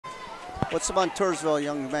What's the Montoursville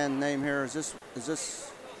young man name here? Is this?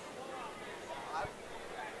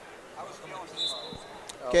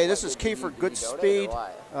 Okay, this is Kiefer Goodspeed.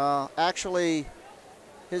 Actually,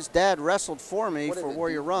 his dad wrestled for me for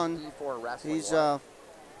Warrior Run. He's a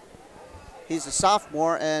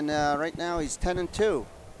sophomore, and right now he's 10-2.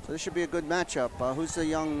 So this should be a good matchup. Who's the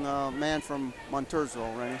young man from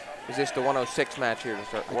Montoursville, Rennie? Is this the 106 match here to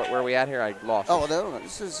start? Where are we at here? I lost. Oh,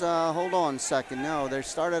 this is, hold on a second. No, they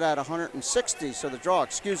started at 160, so the draw,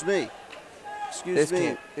 excuse me. This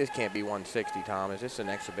can't be 160, Tom. Is this an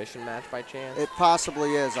exhibition match by chance? It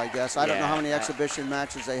possibly is, I guess. I don't know how many exhibition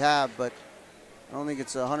matches they have, but I don't think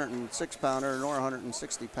it's a 106-pounder nor a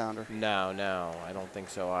 160-pounder. No, I don't think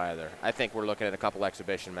so either. I think we're looking at a couple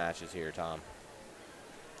exhibition matches here, Tom.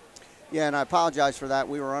 Yeah, and I apologize for that.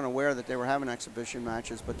 We were unaware that they were having exhibition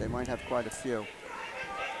matches, but they might have quite a few.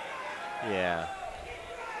 Yeah.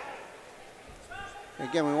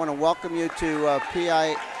 Again, we want to welcome you to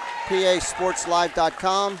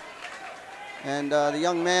PASportsLive.com. And the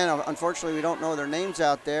young man, unfortunately, we don't know their names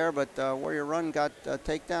out there, but Warrior Run got a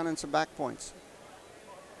takedown and some back points.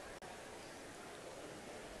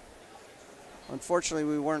 Unfortunately,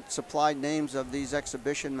 we weren't supplied names of these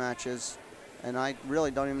exhibition matches, and I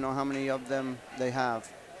really don't even know how many of them they have.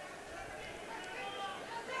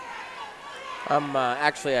 I'm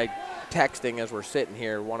actually texting as we're sitting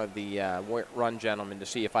here one of the Run gentlemen to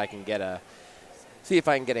see if I can get a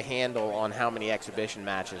handle on how many exhibition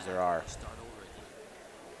matches there are.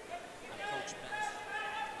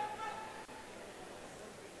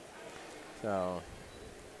 So,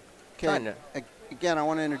 okay. Again, I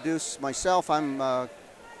want to introduce myself. I'm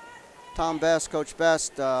Tom Best, Coach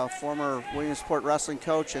Best, former Williamsport wrestling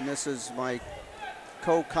coach, and this is my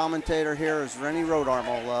co-commentator here is Rennie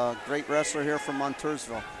Rodarmel, great wrestler here from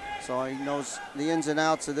Montoursville. So he knows the ins and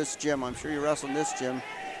outs of this gym. I'm sure you wrestled in this gym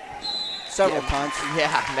several times.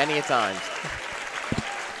 Yeah, many a times.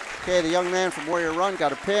 Okay, the young man from Warrior Run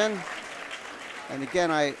got a pin. And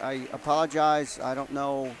again, I apologize. I don't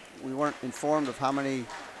know. We weren't informed of how many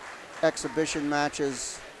exhibition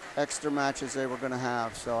matches, extra matches they were going to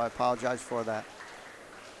have. So I apologize for that.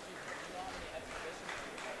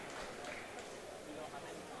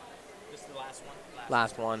 This is the last one?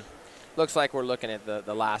 Last one. Looks like we're looking at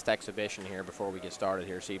the last exhibition here before we get started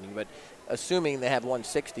here this evening. But assuming they have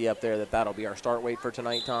 160 up there, that'll be our start weight for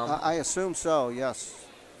tonight, Tom? I assume so, yes.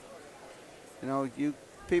 You know, you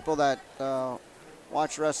people that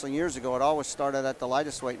watched wrestling years ago, it always started at the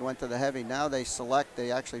lightest weight and went to the heavy. Now they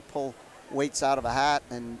actually pull weights out of a hat,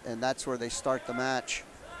 and that's where they start the match.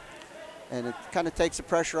 And it kind of takes the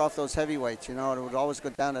pressure off those heavyweights. You know, it would always go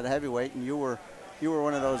down to the heavyweight, and you were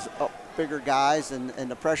one of those bigger guys, and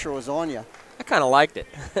the pressure was on you. I kind of liked it.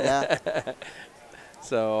 Yeah.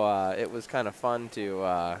 So it was kind of fun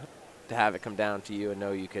to have it come down to you and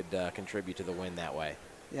know you could contribute to the win that way.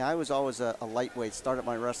 Yeah, I was always a lightweight. Started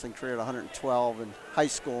my wrestling career at 112 in high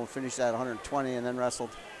school and finished at 120, and then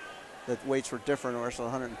wrestled. The weights were different. I wrestled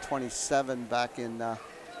 127 back in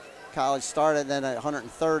college. Started then at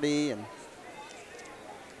 130, and in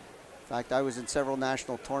fact, I was in several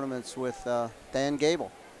national tournaments with Dan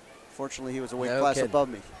Gable. Fortunately, he was a weight class above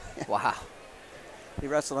me. Wow. He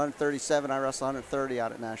wrestled 137. I wrestled 130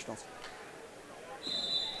 out at nationals.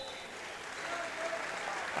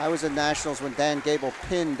 I was in nationals when Dan Gable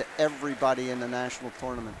pinned everybody in the national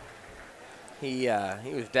tournament. He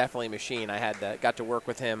was definitely a machine. I got to work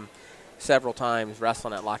with him several times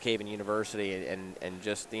wrestling at Lock Haven University, and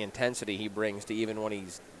just the intensity he brings to even when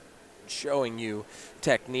he's showing you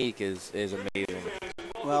technique is amazing.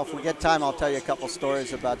 Well, if we get time, I'll tell you a couple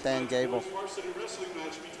stories about Dan Gable.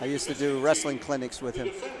 I used to do wrestling clinics with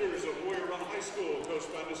him.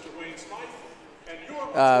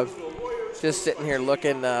 Just sitting here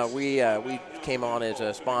looking, we came on as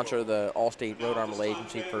a sponsor of the Allstate Road Armor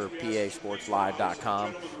Agency for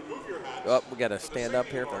PASportsLive.com. Oh, we got to stand up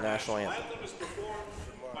here for the national anthem.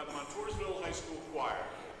 By the Montoursville High School Choir.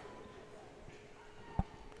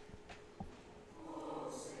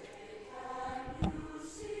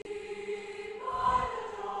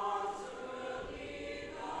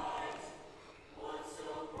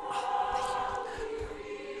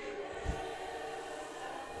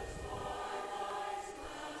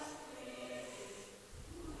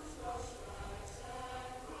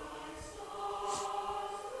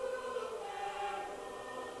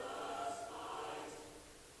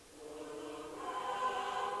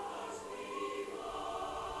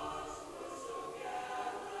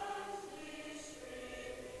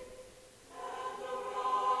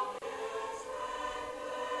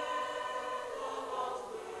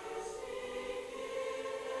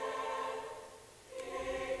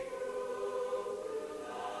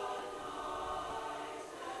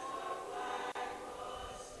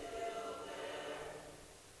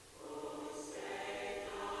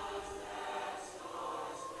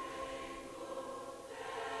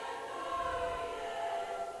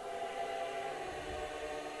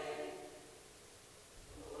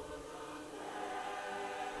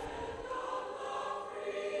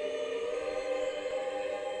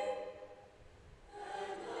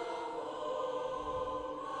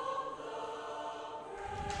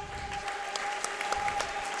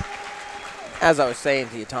 As I was saying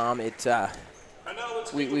to you, Tom, it's And now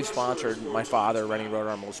let's we've sponsored, my father, Rennie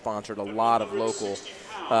Rodarmo, sponsored a lot of local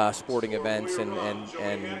sporting events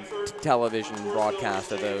and television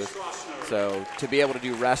broadcast of those. So to be able to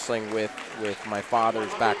do wrestling with my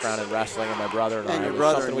father's background in wrestling and my brother and I your was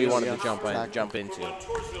brother something and we you, wanted yeah, to jump exactly. into.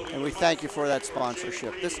 And we thank you for that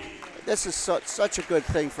sponsorship. This is such a good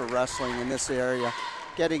thing for wrestling in this area.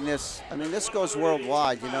 Getting this, I mean, this goes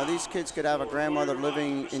worldwide. You know, these kids could have a grandmother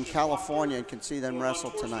living in California and can see them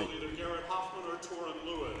wrestle tonight.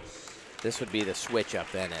 This would be the switch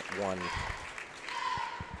up then at one.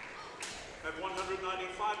 At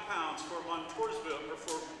 195 pounds for Montoursville, or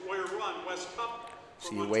for Warrior Run, West Cup.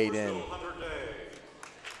 So you weighed in. Hunter Day.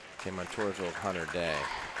 Okay, Montoursville, Hunter Day.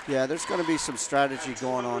 Yeah, there's going to be some strategy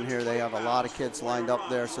going on here. They have a lot of kids lined up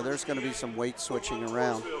there, so there's going to be some weight switching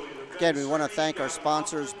around. Again, we want to thank our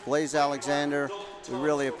sponsors, Blaze Alexander. We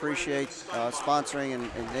really appreciate sponsoring and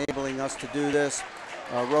enabling us to do this.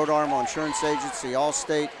 Road Armo Insurance Agency,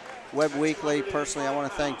 Allstate, Webb Weekly. Personally, I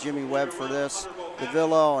want to thank Jimmy Webb for this, the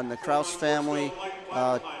Villo and the Kraus family,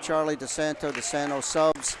 Charlie DeSanto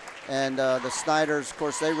Subs, and the Snyders. Of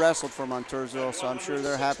course, they wrestled for Montoursville, so I'm sure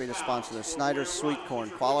they're happy to sponsor this. Snyder's Sweet Corn,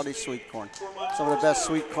 quality sweet corn. Some of the best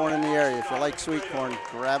sweet corn in the area. If you like sweet corn,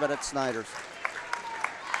 grab it at Snyder's.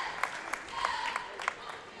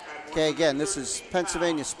 Okay, again, this is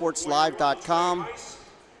PennsylvaniaSportsLive.com,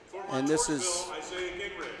 and this is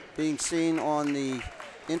being seen on the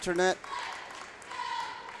internet.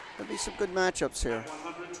 There'll be some good matchups here.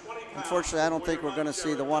 Unfortunately, I don't think we're going to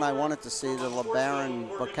see the one I wanted to see, the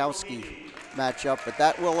LeBaron-Bukowski matchup, but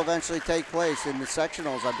that will eventually take place in the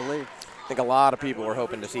sectionals, I believe. I think a lot of people were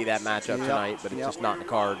hoping to see that matchup tonight, but it's just not in the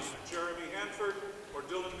cards. Jeremy Hanford or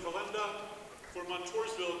Dylan Kalenda for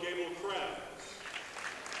Montoursville, Gable Krebs.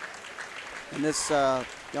 And this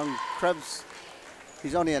young Krebs,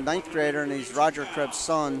 he's only a 9th grader, and he's Roger Krebs'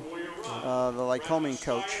 son, the Lycoming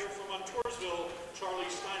coach.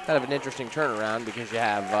 Kind of an interesting turnaround because you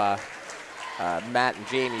have Matt and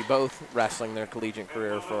Jamie both wrestling their collegiate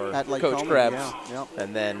career for Coach Krebs,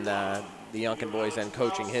 and then the Yunkin boys then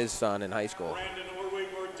coaching his son in high school.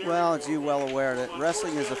 Well, as you're well aware, that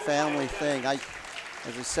wrestling is a family thing. As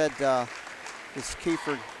I said, this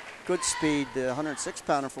Kiefer Goodspeed, the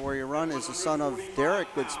 106-pounder for Warrior Run, is the son of Derek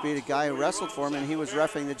Goodspeed, a guy who wrestled for him, and he was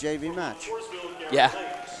reffing the JV match. Yeah.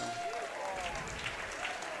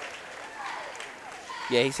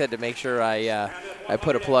 Yeah, he said to make sure I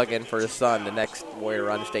put a plug in for his son, the next Warrior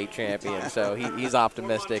Run state champion. So he's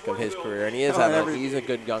optimistic of his career, and he's a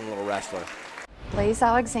good young little wrestler. Blaze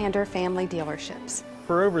Alexander Family Dealerships.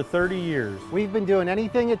 For over 30 years, we've been doing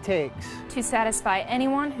anything it takes to satisfy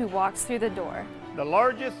anyone who walks through the door. The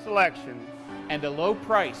largest selection and a low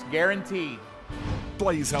price guaranteed.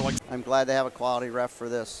 Blaze Alex. I'm glad they have a quality ref for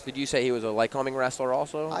this. Did you say he was a Lycoming wrestler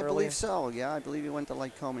also? I believe so, yeah. I believe he went to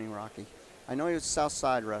Lycoming, Rocky. I know he was a South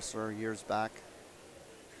Side wrestler years back.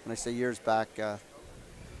 When I say years back,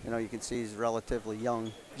 you know, you can see he's relatively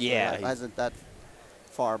young. Yeah. So isn't that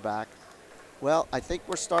far back. Well, I think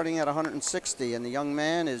we're starting at 160, and the young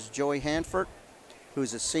man is Joey Hanford,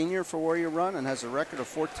 who's a senior for Warrior Run and has a record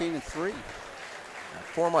of 14-3.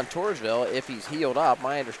 For Montoursville, if he's healed up,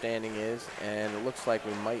 my understanding is, and it looks like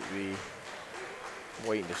we might be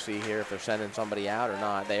waiting to see here if they're sending somebody out or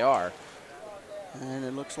not. They are. And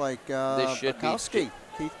it looks like Bukowski.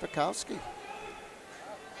 Keith Bukowski.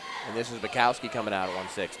 And this is Bukowski coming out at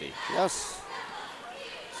 160. Yes.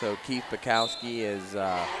 So Keith Bukowski is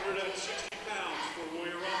 160 pounds for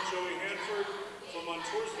Warrior Run, Joey Hanford. From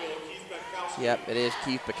Montoursville, Keith Bukowski. Yep, it is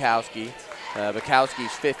Keith Bukowski.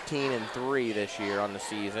 Bukowski's 15-3 this year on the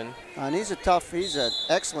season. And he's an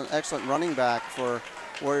excellent running back for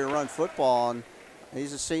Warrior Run football. And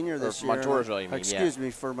he's a senior this year. Montoursville, you mean? Excuse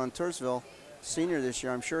me, for Montoursville. Senior this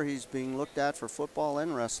year. I'm sure he's being looked at for football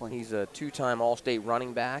and wrestling. He's a two-time All-State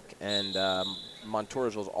running back and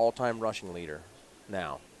Montoursville's all-time rushing leader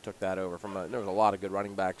now. Took that over from there was a lot of good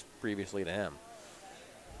running backs previously to him.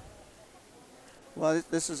 Well,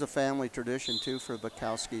 this is a family tradition, too, for the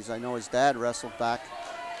Bukowskis. I know his dad wrestled back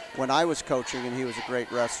when I was coaching, and he was a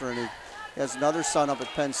great wrestler. And he has another son up at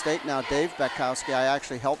Penn State now, Dave Bukowski. I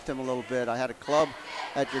actually helped him a little bit. I had a club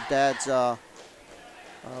at your dad's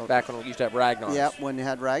back when we used to have Ragnar's. Yeah, when you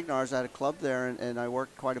had Ragnar's, I had a club there, and I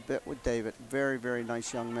worked quite a bit with David. Very, very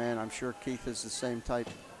nice young man. I'm sure Keith is the same type.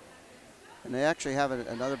 And they actually have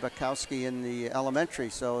another Bukowski in the elementary,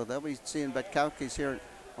 so they'll be seeing Bukowskis here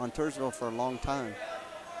on Montoursville for a long time.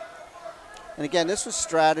 And again, this was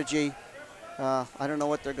strategy. I don't know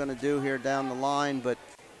what they're going to do here down the line, but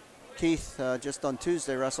Keith just on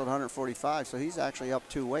Tuesday wrestled 145, so he's actually up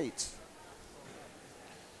 2 weights.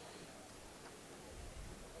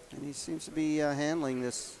 And he seems to be handling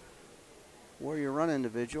this Warrior Run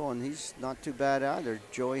individual, and he's not too bad either.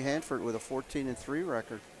 Joey Hanford with a 14-3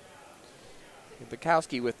 record.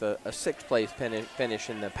 Bukowski with a 6th place finish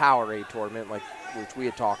in the Powerade tournament, which we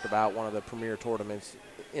had talked about, one of the premier tournaments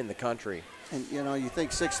in the country. And, you know, you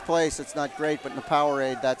think 6th place, it's not great, but in the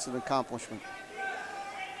Powerade, that's an accomplishment.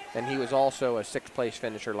 And he was also a 6th place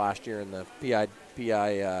finisher last year in the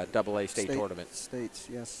PIAA state tournament. States,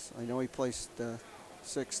 yes. I know he placed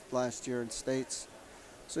 6th last year in states.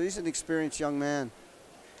 So he's an experienced young man.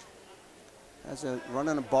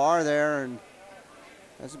 Running a bar there and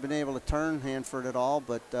hasn't been able to turn Hanford at all,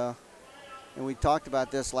 but and we talked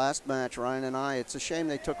about this last match, Ryan and I. It's a shame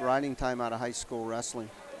they took riding time out of high school wrestling.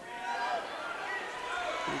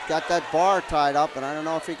 He's got that bar tied up, and I don't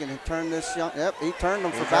know if he can turn this young. Yep, he turned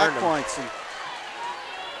them for back points. And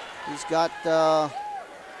he's got,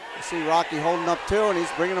 you see Rocky holding up too, and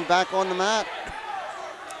he's bringing him back on the mat.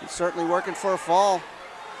 He's certainly working for a fall.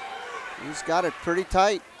 He's got it pretty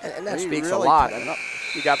tight. And that speaks really a lot.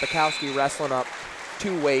 You got Bukowski wrestling up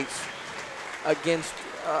 2 weights against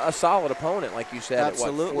a solid opponent, like you said.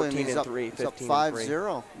 Absolutely. At what, 14-3, 15-3. He's up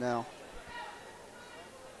 5-0 now.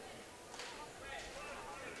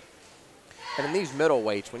 And in these middle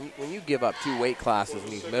weights, when you give up 2 weight classes in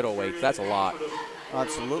these middle weights, that's a lot.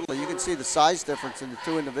 Absolutely. You can see the size difference in the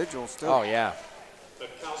 2 individuals, too. Oh, yeah.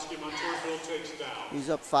 He's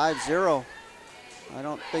up 5-0. I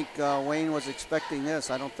don't think Wayne was expecting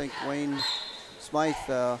this. I don't think Wayne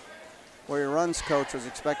Smythe, Warrior Run's coach, was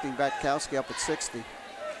expecting Batkowski up at 60.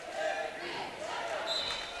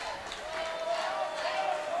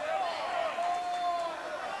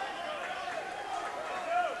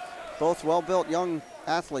 Both well-built young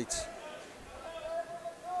athletes.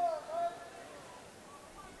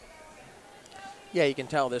 Yeah, you can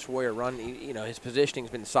tell this Warrior Run, you know, his positioning's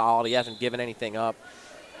been solid. He hasn't given anything up,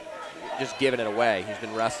 just giving it away. He's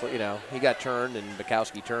been wrestling, you know, he got turned and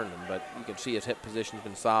Bukowski turned him, but you can see his hip position's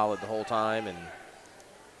been solid the whole time, and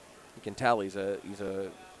you can tell he's a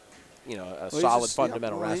you know, a solid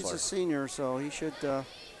fundamental wrestler. He's a senior, so he should,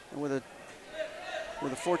 with a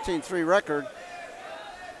 14-3 record.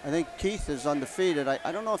 I think Keith is undefeated.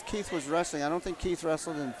 I don't know if Keith was wrestling. I don't think Keith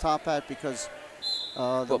wrestled in the Top Hat because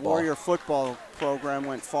the Warrior football program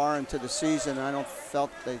went far into the season, and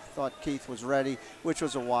they thought Keith was ready, which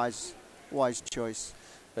was a wise choice.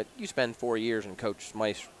 But you spend 4 years in Coach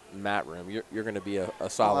Smythe's mat room, you're going to be a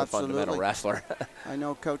solid fundamental wrestler. I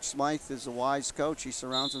know Coach Smythe is a wise coach. He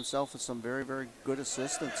surrounds himself with some very, very good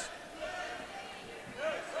assistants.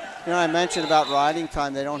 You know, I mentioned about riding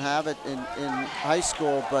time. They don't have it in high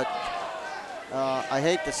school, but I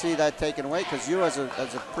hate to see that taken away because you, as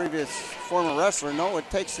a previous former wrestler, know it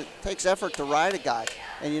takes effort to ride a guy,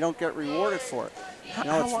 and you don't get rewarded for it. You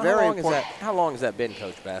know, it's very important. How long has that been,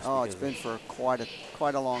 Coach Bass? Oh, it's been for quite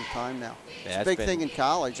a long time now. Yeah, it's a big thing in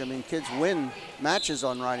college. I mean, kids win matches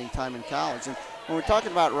on riding time in college. And when we're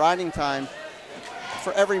talking about riding time,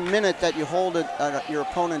 for every minute that you hold your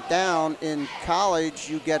opponent down in college,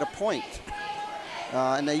 you get a point.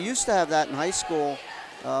 And they used to have that in high school,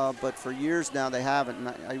 but for years now they haven't.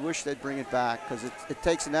 And I wish they'd bring it back because it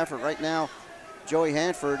takes an effort. Right now, Joey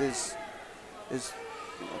Hanford is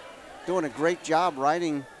doing a great job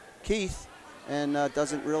riding Keith and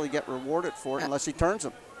doesn't really get rewarded for it unless he turns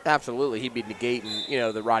him. Absolutely. He'd be negating, you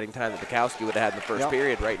know, the riding time that Bukowski would have had in the first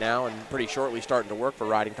period right now, and pretty shortly starting to work for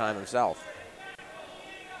riding time himself.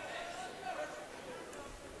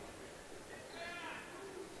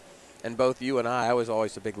 And both you and I was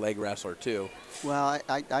always a big leg wrestler too. Well,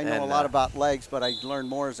 I know a lot about legs, but I learned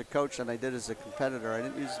more as a coach than I did as a competitor. I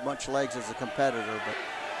didn't use as much legs as a competitor,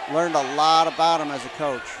 but learned a lot about them as a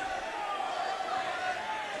coach.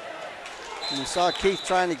 And you saw Keith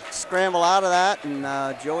trying to scramble out of that,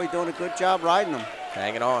 and Joey doing a good job riding him.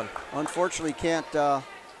 Hanging on. Unfortunately,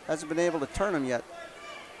 hasn't been able to turn him yet.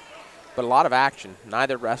 But a lot of action.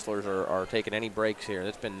 Neither wrestlers are taking any breaks here.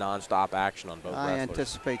 It's been nonstop action on both wrestlers. I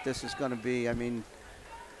anticipate this is going to be, I mean,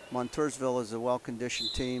 Montoursville is a well-conditioned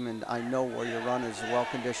team, and I know Warrior Run is a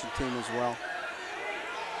well-conditioned team as well.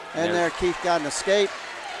 And there, Keith got an escape.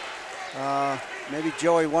 Maybe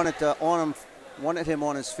Joey wanted him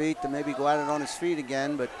on his feet to maybe go at it on his feet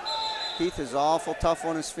again, but Keith is awful tough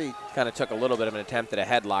on his feet. Kind of took a little bit of an attempt at a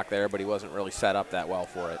headlock there, but he wasn't really set up that well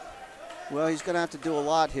for it. Well, he's going to have to do a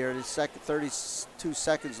lot here. There's 32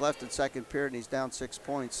 seconds left in second period, and he's down 6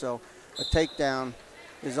 points. So a takedown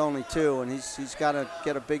is only 2, and he's got to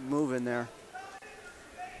get a big move in there.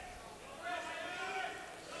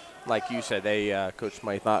 Like you said, Coach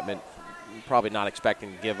Smythe probably not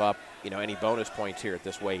expecting to give up, you know, any bonus points here at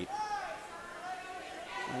this weight.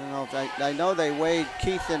 I don't know if I know they weighed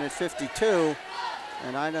Keith in at 52,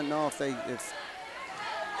 and I don't know if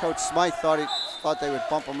Coach Smythe thought they would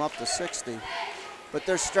bump him up to 60. But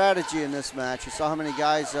there's strategy in this match. You saw how many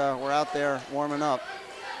guys were out there warming up.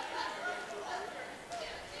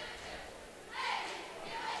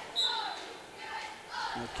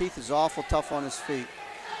 You know, Keith is awful tough on his feet.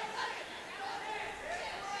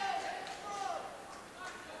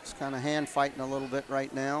 He's kind of hand fighting a little bit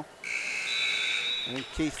right now. I think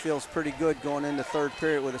Keith feels pretty good going into third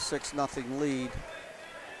period with a 6-0 lead.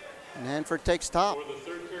 And Hanford takes top. For the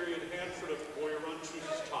third period, Hanford of Warrior Run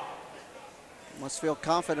chooses top. Must feel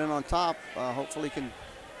confident on top. Hopefully can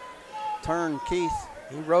turn Keith.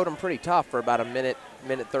 He rode him pretty tough for about a minute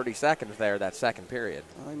 30 seconds there, that second period.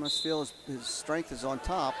 Well, he must feel his strength is on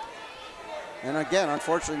top. And again,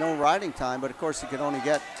 unfortunately, no riding time, but of course he could only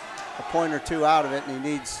get a point or two out of it, and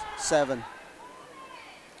he needs 7.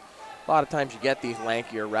 A lot of times you get these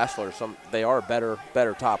lankier wrestlers. They are better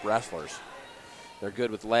top wrestlers. They're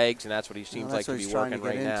good with legs, and that's what he seems like to be working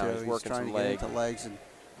right now. He's working some legs. Into legs and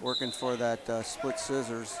working for that split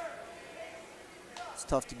scissors. It's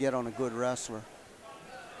tough to get on a good wrestler.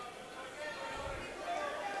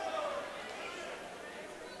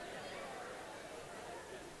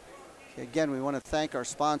 Okay, again, we want to thank our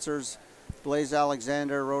sponsors, Blaze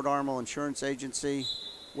Alexander, Road Armel Insurance Agency,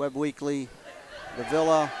 Web Weekly, The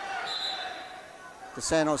Villa,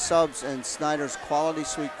 DeSanto Subs, and Snyder's Quality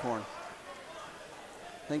Sweet Corn.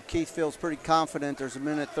 I think Keith feels pretty confident. There's a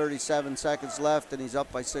minute 37 seconds left, and he's up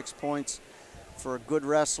by 6 points. For a good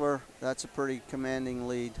wrestler, that's a pretty commanding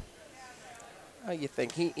lead. You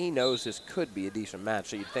think he knows this could be a decent match,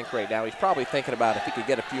 so you'd think right now he's probably thinking about if he could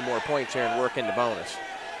get a few more points here and work into bonus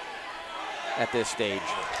at this stage.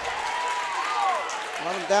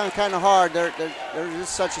 Let him down kind of hard. There is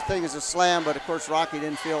such a thing as a slam, but of course Rocky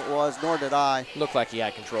didn't feel it was, nor did I. Looked like he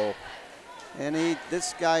had control. And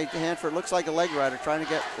this guy, Hanford, looks like a leg rider, trying to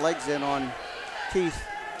get legs in on Keith.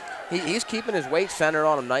 He's keeping his weight centered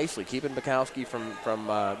on him nicely, keeping Bukowski from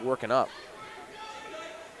working up.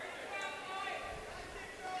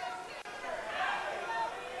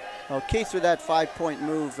 Well, Keith with that 5-point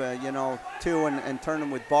move, 2 and turn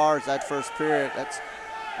him with bars that first period. That's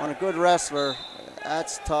on a good wrestler.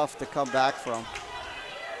 That's tough to come back from.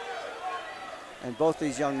 And both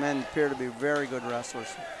these young men appear to be very good wrestlers.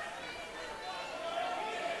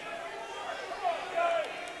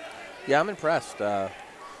 Yeah, I'm impressed.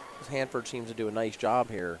 Hanford seems to do a nice job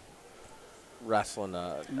here wrestling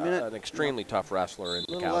an extremely tough wrestler in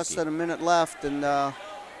Bukowski. A little less than a minute left, and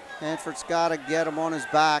Hanford's got to get him on his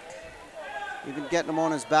back. Even getting him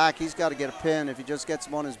on his back, he's got to get a pin. If he just gets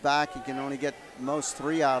him on his back, he can only get most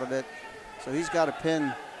 3 out of it. So he's got to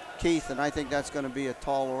pin Keith, and I think that's going to be a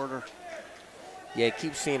tall order. Yeah, he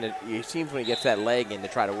keeps seeing it. It seems when he gets that leg in to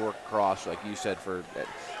try to work across, like you said,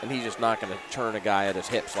 and he's just not going to turn a guy at his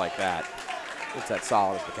hips like that. It's that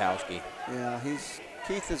solid as Bukowski. Yeah,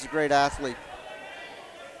 Keith is a great athlete.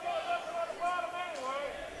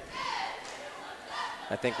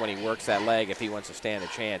 I think when he works that leg, if he wants to stand a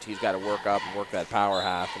chance, he's got to work up and work that power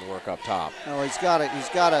half and work up top. No, he's got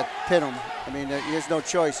to pin him. I mean, he has no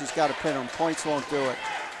choice. He's got to pin him. Points won't do it.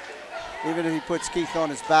 Even if he puts Keith on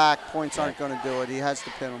his back, points aren't going to do it. He has to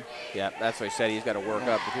pin him. Yeah, that's what he said. He's got to work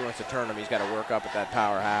up. If he wants to turn him, he's got to work up at that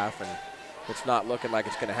power half, and it's not looking like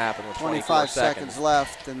it's going to happen with 25 seconds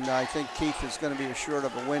left, and I think Keith is going to be assured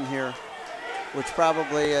of a win here, which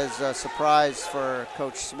probably is a surprise for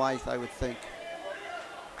Coach Smythe, I would think.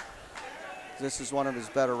 This is one of his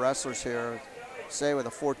better wrestlers here, say with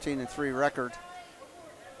a 14-3 record.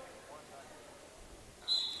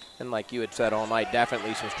 And like you had said all night,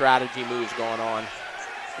 definitely some strategy moves going on.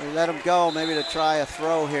 They let him go, maybe to try a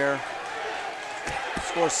throw here.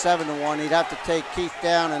 Score 7-1. He'd have to take Keith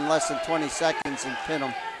down in less than 20 seconds and pin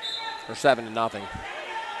him. Or 7-0.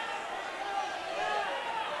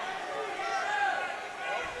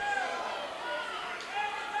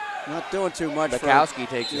 Not doing too much. Bukowski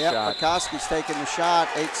takes a shot. Bukowski's taking the shot.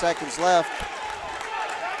 8 seconds left.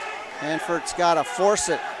 Hanford's got to force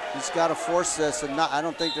it. He's got to force this, and I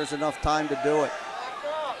don't think there's enough time to do it.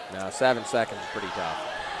 No, 7 seconds is pretty tough.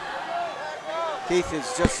 Keith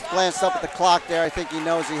has just glanced up at the clock there. I think he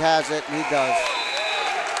knows he has it, and he does.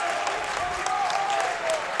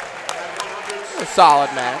 A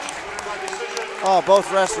solid match. Oh,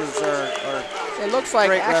 both wrestlers are it looks like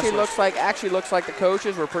great actually wrestlers. looks like the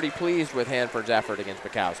coaches were pretty pleased with Hanford's effort against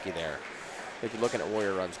Bukowski there. If you're looking at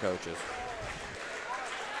Warrior Run's coaches.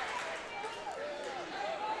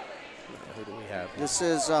 Who do we have? This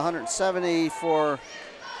is 170 for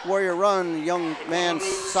Warrior Run, young man,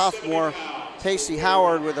 sophomore, Pacey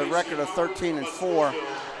Howard with a record of 13-4.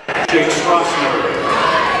 Jake Strossner.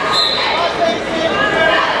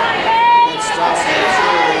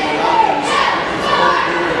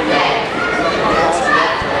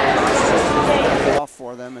 Off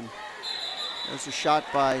for them, and there's a shot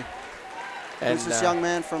by who's this young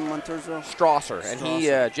man from Montoursville? Strasser, and he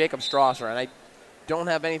Jacob Strasser, and I don't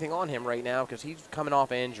have anything on him right now because he's coming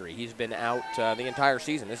off an injury. He's been out the entire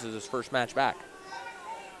season. This is his first match back.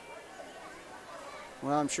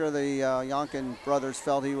 Well, I'm sure the Yonkin brothers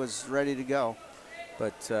felt he was ready to go.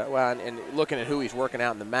 But well, and looking at who he's working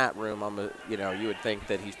out in the mat room, you would think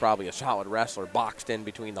that he's probably a solid wrestler, boxed in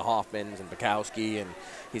between the Hoffmans and Bukowski, and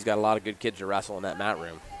he's got a lot of good kids to wrestle in that mat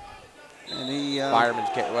room. And he fireman's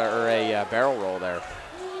or a barrel roll there.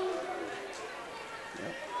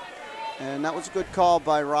 Yep. And that was a good call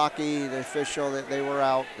by Rocky, the official, that they were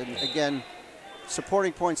out. And again,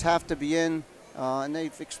 supporting points have to be in. And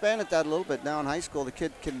they've expanded that a little bit now in high school. The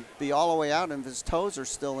kid can be all the way out, and if his toes are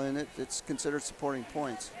still in it, it's considered supporting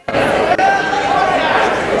points. He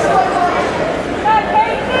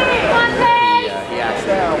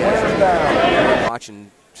actually watching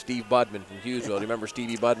Steve Budman from Hughesville. Do you remember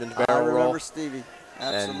Stevie Budman's barrel roll? I remember Stevie,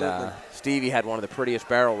 absolutely. And Stevie had one of the prettiest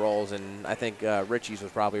barrel rolls, and I think Richie's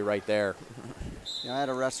was probably right there. I had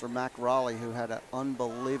a wrestler, Mac Raleigh, who had an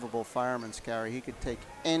unbelievable fireman's carry. He could take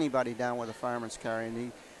anybody down with a fireman's carry, and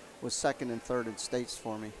he was second and third in states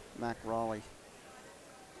for me, Mac Raleigh.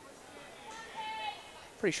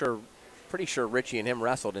 Pretty sure Richie and him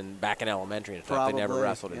wrestled back in elementary and stuff. They never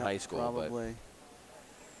wrestled in high school. Probably.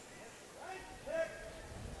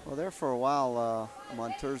 Well, there for a while,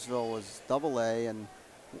 Montoursville was AA, and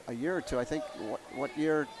a year or two, I think. What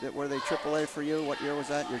year were they AAA for you? What year was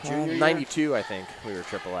that? Your junior year? 92, I think we were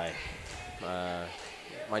AAA.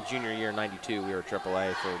 My junior year, 92, we were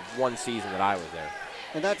AAA for one season that I was there.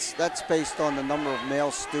 And that's based on the number of male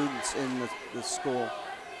students in the school.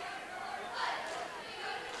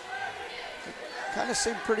 Kind of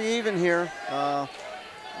seemed pretty even here.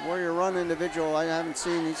 Warrior Run individual, I haven't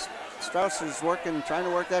seen. Strausser's trying to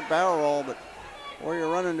work that barrel roll, but Warrior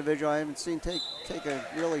Run individual, I haven't seen take a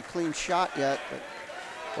really clean shot yet. But.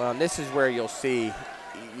 Well, and this is where you'll see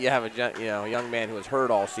you have a young man who was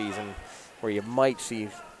hurt all season, where you might see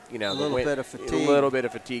a little bit of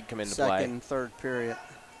fatigue come into play. Second, third period.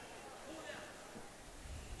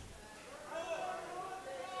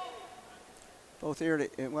 Both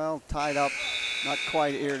tied up, not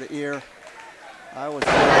quite ear to ear. I was.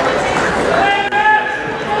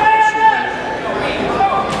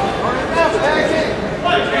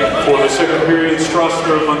 For the second period,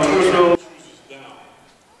 Strasser of Montoursville.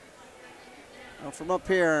 Well, from up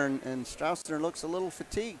here, and Strasser looks a little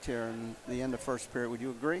fatigued here in the end of first period. Would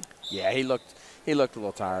you agree? Yeah, he looked a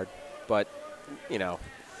little tired, but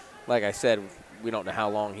like I said, we don't know how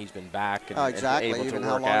long he's been back and, exactly. and able Even to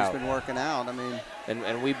how work long out. he's been working out. I mean,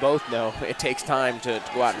 and we both know it takes time to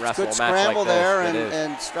go out and wrestle a match like this. Good scramble there,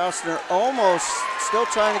 and Strasser almost still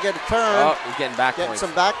trying to get a turn. Oh, he's getting back points.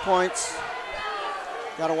 Some back points.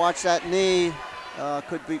 Got to watch that knee.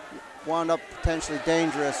 Could be wound up potentially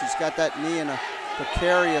dangerous. He's got that knee in a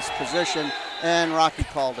precarious position, and Rocky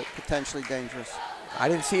called it potentially dangerous. I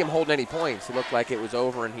didn't see him holding any points. It looked like it was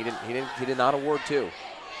over, and he did not award two.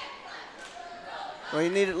 Well, you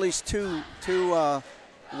need at least two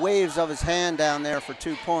waves of his hand down there for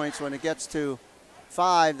 2 points. When it gets to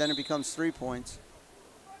 5, then it becomes 3 points.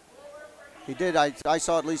 He did. I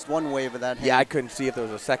saw at least one wave of that hand. Yeah, I couldn't see if there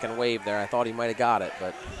was a second wave there. I thought he might have got it,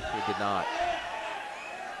 but he did not.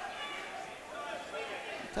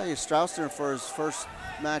 I'll tell you, Strasser, for his first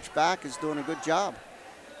match back, is doing a good job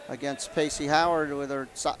against Pacey Howard.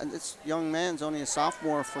 This young man's only a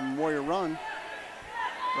sophomore from Warrior Run.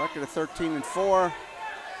 Record of 13-4.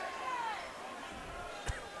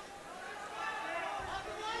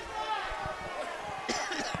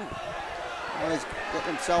 Well, he's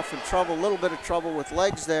getting himself in trouble, a little bit of trouble with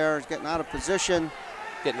legs there. He's getting out of position.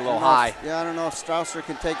 Getting a little high. I don't know if Strasser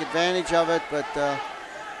can take advantage of it, but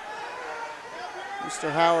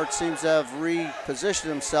Mr. Howard seems to have repositioned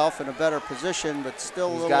himself in a better position, but still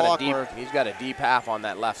a little awkward. He's got a deep half on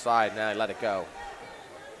that left side. Now he let it go.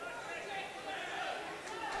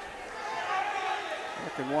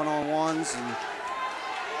 Working one-on-ones, and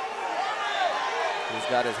he's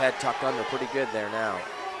got his head tucked under pretty good there now.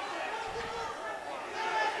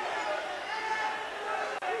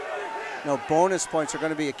 Bonus points are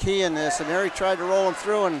going to be a key in this, and there he tried to roll him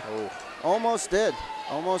through and almost did.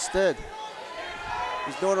 He's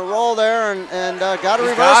doing a roll there and got a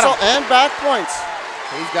reversal and back points.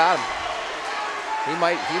 He's got him. He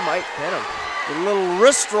might pin him. A little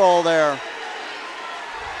wrist roll there.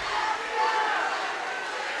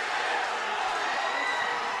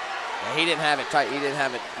 He didn't have it tight. He didn't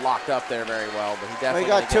have it locked up there very well, but he definitely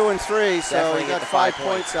got 2 and 3, so he got 5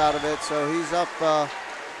 points out of it. So he's up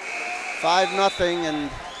 5-0 in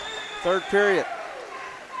third period.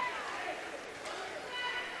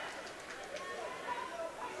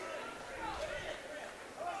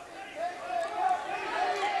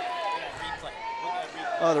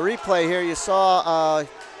 Oh, the replay here, you saw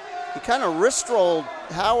he kind of wrist rolled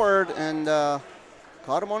Howard and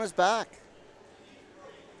caught him on his back.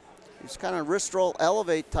 He's kind of wrist roll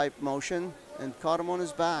elevate type motion and caught him on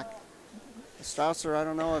his back. Strausser, I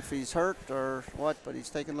don't know if he's hurt or what, but he's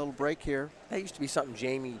taking a little break here. That used to be something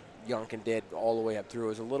Jamie Youngkin did all the way up through. It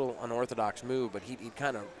was a little unorthodox move, but he'd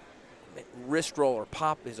kind of wrist roll or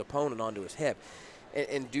pop his opponent onto his hip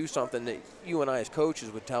and do something that you and I as coaches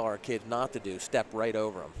would tell our kids not to do, step right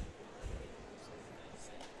over him.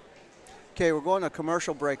 Okay, we're going to a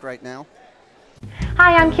commercial break right now.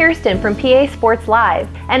 Hi, I'm Kirsten from PA Sports Live,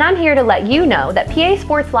 and I'm here to let you know that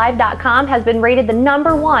PASportsLive.com has been rated the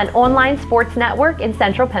 #1 online sports network in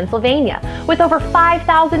central Pennsylvania, with over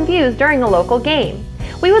 5,000 views during a local game.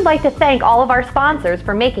 We would like to thank all of our sponsors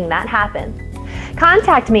for making that happen.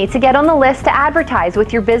 Contact me to get on the list to advertise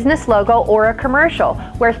with your business logo or a commercial,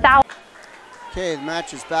 where thousands. Okay, the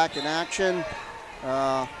match is back in action.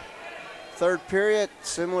 Third period,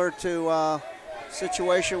 similar to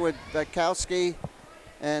situation with Bekowski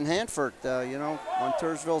and Hanford. You know,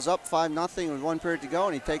 Montoursville's up 5-0 with 1 period to go,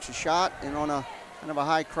 and he takes a shot and on a kind of a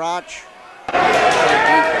high crotch.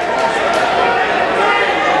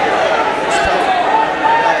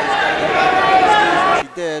 He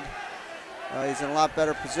did. He's in a lot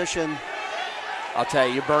better position. I'll tell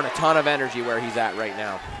you, you burn a ton of energy where he's at right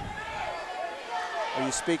now. Are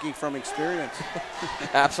you speaking from experience?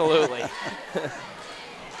 Absolutely.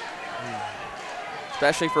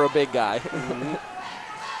 Especially for a big guy. Mm-hmm.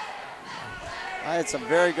 I had some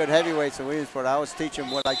very good heavyweights in Williamsport. I always teach them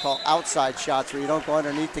what I call outside shots, where you don't go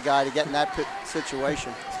underneath the guy to get in that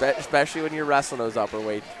situation. Especially when you're wrestling those upper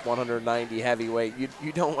weights, 190 heavyweight.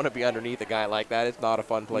 You don't want to be underneath a guy like that. It's not a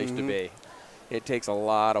fun place to be. It takes a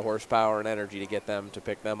lot of horsepower and energy to get them, to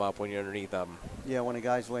pick them up when you're underneath them. Yeah, when a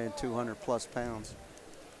guy's weighing 200+ pounds.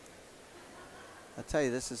 I tell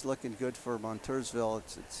you, this is looking good for Montoursville.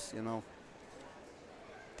 It's you know,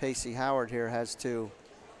 Pacey Howard here has to.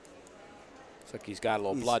 Looks like he's got a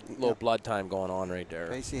little blood time going on right there.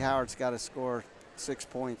 Pacey Howard's got to score 6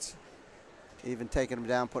 points. Even taking him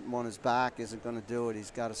down, putting him on his back isn't going to do it.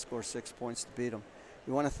 He's got to score 6 points to beat him.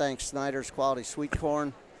 We want to thank Snyder's Quality Sweet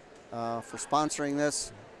Corn for sponsoring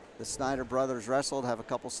this. The Snyder brothers wrestled, have a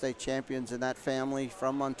couple state champions in that family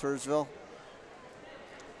from Montoursville.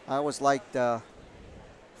 I always liked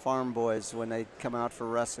farm boys when they come out for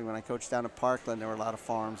wrestling. When I coached down at Parkland, there were a lot of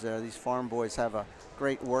farms there. These farm boys have a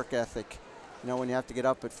great work ethic. You know, when you have to get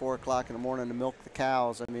up at 4 o'clock in the morning to milk the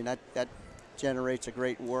cows, I mean, that generates a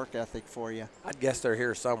great work ethic for you. I'd guess they're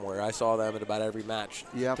here somewhere. I saw them at about every match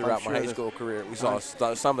throughout my high school career. We saw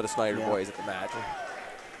some of the Snyder boys at the match.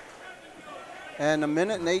 And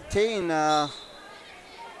 1:18.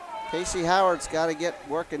 Pacey Howard's got to get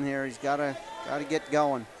working here. He's got to get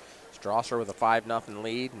going. Strausser with a 5-0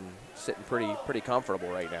 lead and sitting pretty comfortable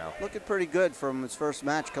right now. Looking pretty good from his first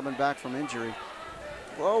match, coming back from injury.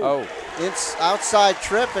 Whoa! Oh. It's outside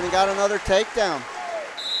trip, and he got another takedown.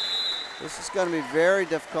 This is going to be very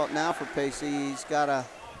difficult now for Pacey. He's got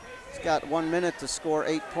 1 minute to score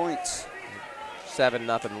 8 points.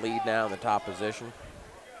 7-0 lead now in the top position.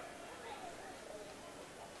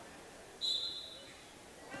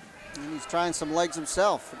 And he's trying some legs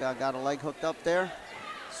himself. Got a leg hooked up there.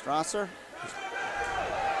 Strausser.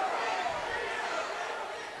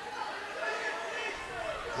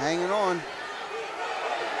 Hanging on.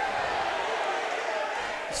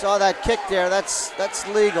 You saw that kick there. That's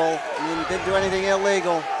legal. I mean, he didn't do anything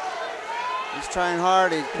illegal. He's trying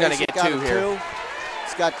hard. He's going to get two here.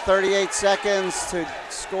 He's got 38 seconds to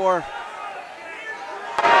score 6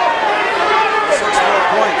 more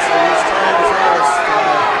points. And he's trying his hardest.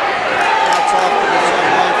 That's off to the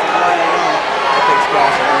second line from right around. I think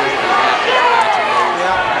Strausser knows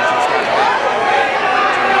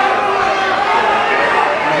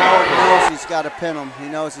Howard knows he's got to pin him. He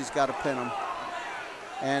knows he's got to pin him.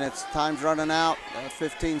 And it's time's running out.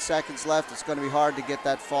 15 seconds left. It's going to be hard to get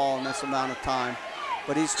that fall in this amount of time.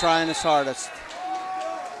 But he's trying his hardest.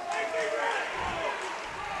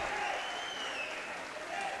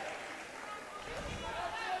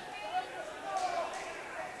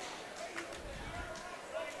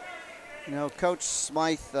 You know, Coach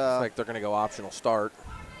Smythe. Looks like they're going to go optional start.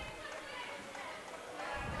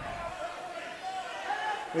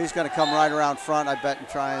 He's going to come right around front, I bet, and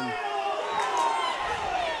try and.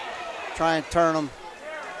 Try and turn him.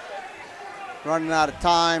 Running out of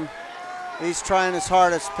time. He's trying his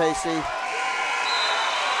hardest, Pacey.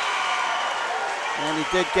 And he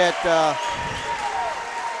did get...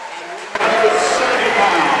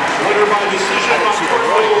 Winner by decision,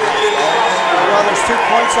 well, there's 2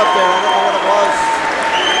 points up there. I don't know what it was.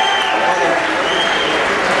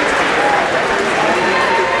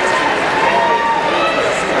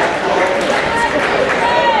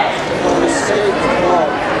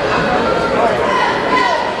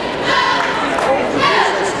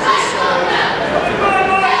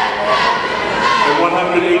 The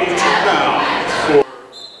 182 pounds for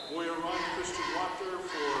Warrior Run, Christian Wachter,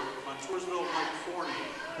 for Montoursville, Mike Forney.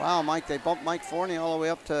 Wow, Mike, they bumped Mike Forney all the way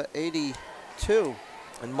up to 82.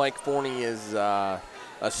 And Mike Forney is a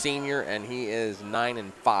senior, and he is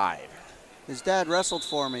 9-5. His dad wrestled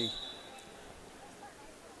for me.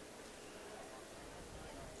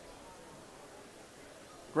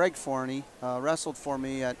 Greg Forney wrestled for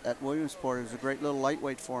me at Williamsport. He was a great little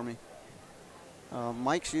lightweight for me.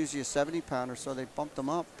 Mike's usually a 70-pounder, so they bumped him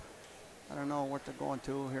up. I don't know what they're going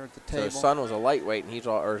to here at the table. So his son was a lightweight, and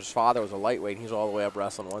or his father was a lightweight, and he's all the way up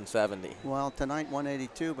wrestling 170. Well, tonight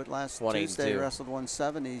 182, but last Tuesday he wrestled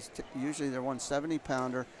 170. Usually they're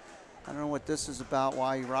 170-pounder. I don't know what this is about,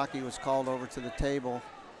 why Rocky was called over to the table.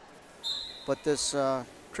 But this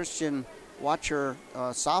Christian Watcher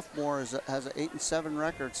sophomore has an 8-7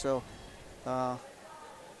 record, so you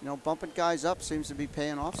know, bumping guys up seems to be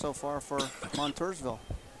paying off so far for Montoursville.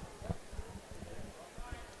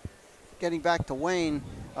 Getting back to Wayne,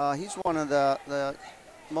 he's one of the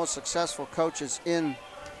most successful coaches in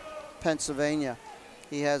Pennsylvania.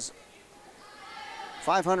 He has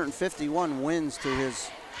 551 wins to his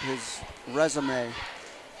resume.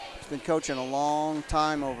 He's been coaching a long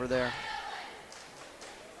time over there.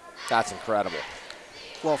 That's incredible.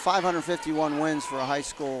 Well, 551 wins for a high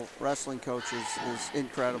school wrestling coach is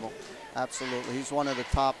incredible. Absolutely. He's one of the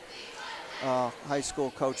top high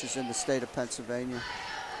school coaches in the state of Pennsylvania.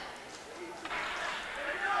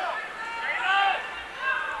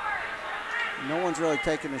 No one's really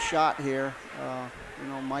taking a shot here. You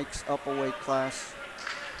know, Mike's up a weight class.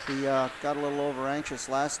 He got a little over anxious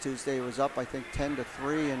last Tuesday. He was up, I think,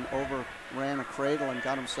 10-3 and overran a cradle and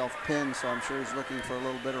got himself pinned. So I'm sure he's looking for a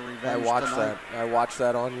little bit of revenge tonight. I watched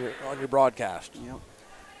that on your broadcast. Yep.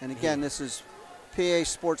 And again, this is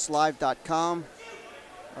PASportsLive.com.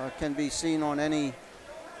 Can be seen on any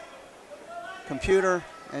computer,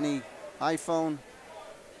 any iPhone.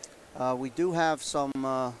 We do have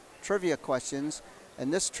some trivia questions,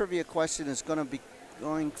 and this trivia question is going to be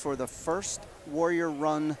going for the first Warrior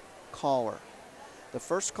Run caller. The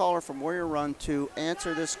first caller from Warrior Run to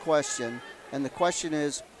answer this question, and the question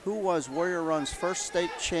is, who was Warrior Run's first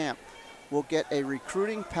state champ, will get a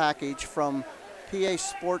recruiting package from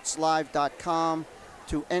PASportsLive.com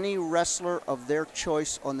to any wrestler of their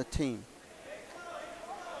choice on the team.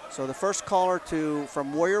 So the first caller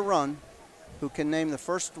from Warrior Run who can name the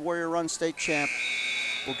first Warrior Run state champ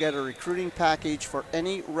will get a recruiting package for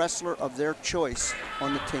any wrestler of their choice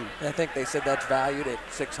on the team. I think they said that's valued at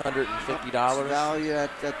 $650. It's valued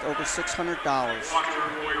at over $600. So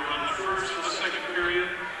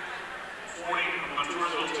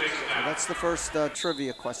that's the first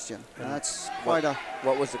trivia question. And that's quite a...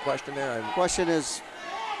 What was the question there? The question is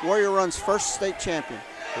Warrior Run's first state champion.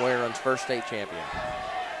 Warrior Run's first state champion.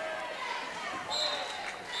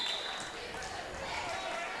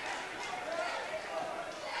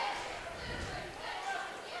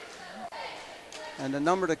 And the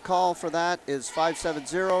number to call for that is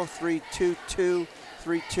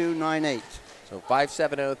 570-322-3298. So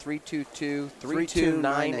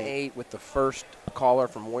 570-322-3298 with the first caller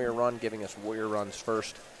from Warrior Run giving us Warrior Run's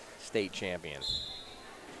first state champion.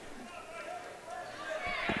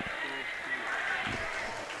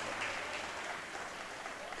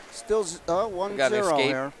 Still 1-0 got an escape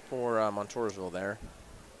here. For Montoursville there.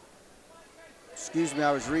 Excuse me,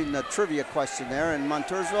 I was reading a trivia question there. And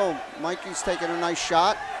Montoursville, Mikey's taking a nice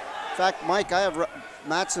shot. In fact, Mike, I have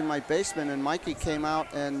mats in my basement, and Mikey came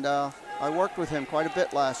out, and I worked with him quite a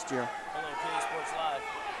bit last year. Hello, PA Sports Live.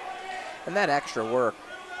 And that extra work,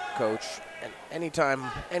 Coach, and anytime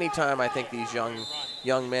I think these young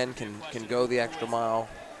men can go the extra mile,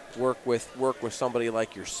 work with somebody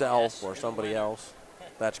like yourself or somebody else,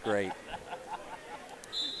 that's great.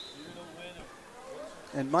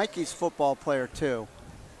 And Mikey's a football player too.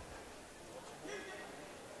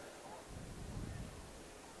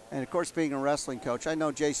 And of course, being a wrestling coach, I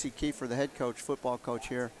know J.C. Kiefer, the head coach, football coach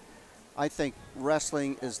here. I think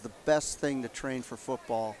wrestling is the best thing to train for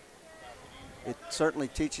football. It certainly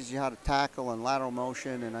teaches you how to tackle and lateral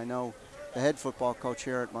motion, and I know the head football coach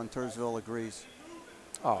here at Montoursville, agrees.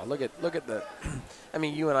 Oh, look at the. I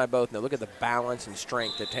mean, you and I both know. Look at the balance and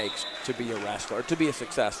strength it takes to be a wrestler, to be a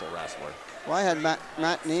successful wrestler. Well, I had Matt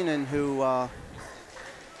Neenan, who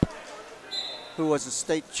was a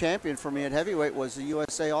state champion for me at heavyweight, was a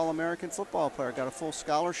USA All-American football player. Got a full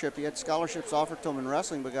scholarship. He had scholarships offered to him in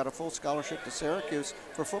wrestling, but got a full scholarship to Syracuse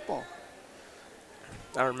for football.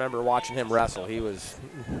 I remember watching him wrestle. He was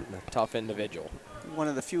a tough individual. One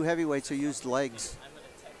of the few heavyweights who used legs.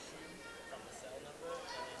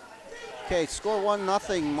 Okay, score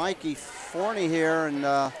 1-0. Mikey Forney here, and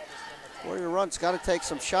Warrior Run's got to take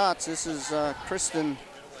some shots. This is Kristen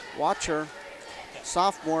Watcher,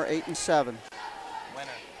 sophomore, 8-7. Winner,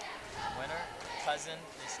 cousin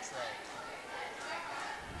is Trey.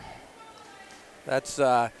 That's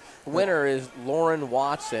winner is Lauren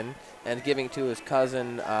Watson, and giving to his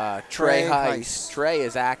cousin Trey Heiss. Trey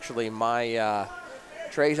is actually my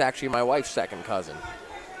Trey's actually my wife's second cousin.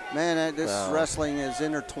 Man, this wrestling is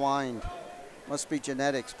intertwined. Must be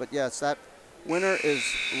genetics, but yes, that winner is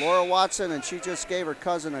Laura Watson, and she just gave her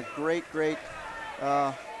cousin a great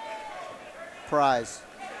prize.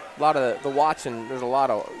 A lot of the Watson. There's a lot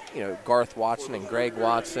of Garth Watson and Greg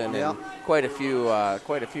Watson, and quite a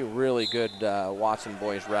few really good Watson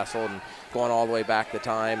boys wrestled, and going all the way back to the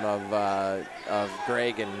time of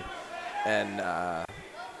Greg and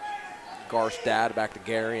Garth's dad, back to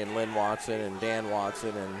Gary and Lynn Watson and Dan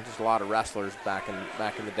Watson, and just a lot of wrestlers back in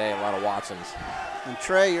the day. A lot of Watsons. And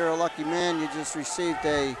Trey, you're a lucky man. You just received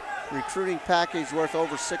a recruiting package worth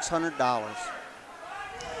over $600.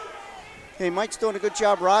 Hey, Mike's doing a good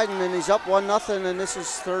job riding, and he's up 1-0, and this is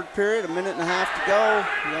third period, 1.5 minutes to go.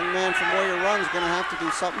 The young man from Warrior Run's going to have to do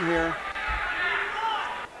something here.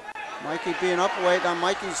 Mikey being up weight. Now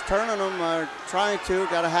Mikey's turning him, trying to,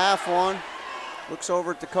 got a half on. Looks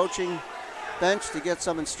over at the coaching bench to get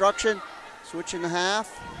some instruction. Switching to half.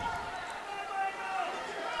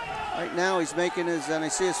 Right now he's making his, and I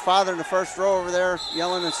see his father in the first row over there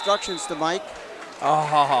yelling instructions to Mike.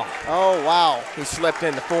 Oh, wow. He slipped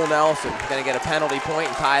into full Nelson. Going to get a penalty point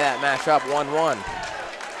and tie that match up 1-1.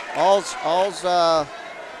 All's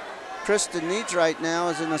Kristen needs right now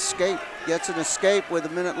is an escape. Gets an escape with a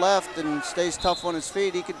minute left and stays tough on his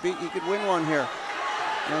feet. He could win one here.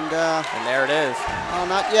 And there it is. Oh,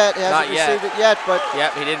 not yet. He hasn't received it yet, but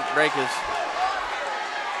yep, he didn't break his.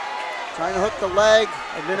 Trying to hook the leg.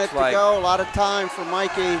 A minute to go. A lot of time for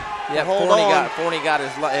Mikey. Yeah, Forney got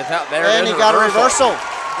his out there. And he got a reversal.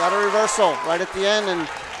 Got a reversal right at the end, and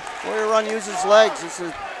Warrior Run uses legs. This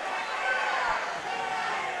is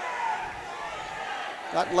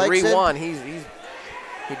got legs 3-1.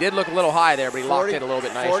 He did look a little high there, but he locked it a little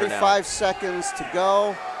bit nicer 45 seconds to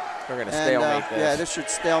go. We're going to stalemate this. Yeah, this should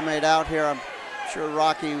stalemate out here. I'm sure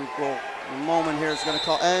Rocky will, in a moment here, is going to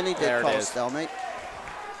call, and he did call a stalemate.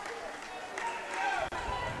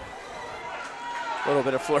 A little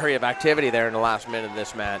bit of flurry of activity there in the last minute of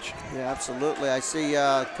this match. Yeah, absolutely. I see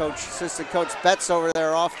assistant coach Betts over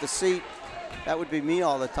there off the seat. That would be me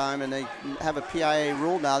all the time, and they have a PIA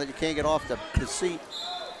rule now that you can't get off the seat.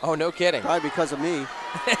 Oh, no kidding. Probably because of me.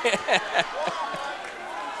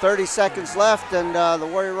 30 seconds left, and the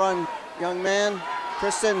Warrior Run young man,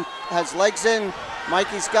 Kristen, has legs in.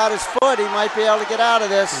 Mikey's got his foot. He might be able to get out of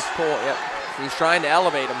this. He's cool, yep. He's trying to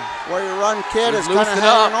elevate him. Warrior Run kid is kind of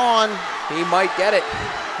hanging on. He might get it.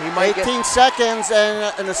 18 seconds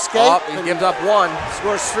and an escape. Oh, he gives up one.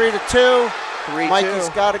 Scores 3-2. 3-2. Mikey's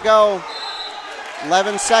got to go.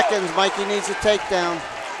 11 seconds. Mikey needs a takedown.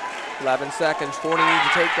 11 seconds. 40 needs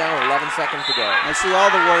a takedown. 11 seconds to go. I see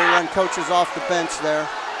all the Warrior Run coaches off the bench there.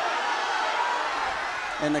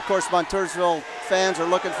 And of course, Montoursville fans are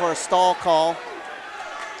looking for a stall call.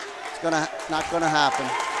 It's not gonna happen.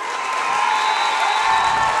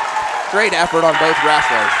 Great effort on both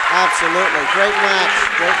wrestlers. Absolutely, great match.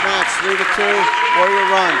 3-2, Warrior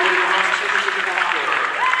Run.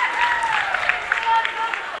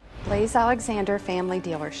 Blaze Alexander Family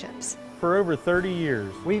Dealerships. For over 30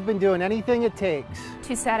 years, we've been doing anything it takes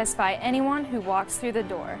to satisfy anyone who walks through the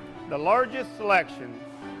door. The largest selection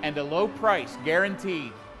and a low price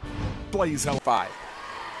guaranteed. Blaze 5.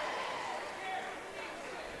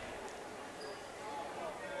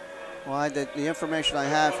 Well, the information I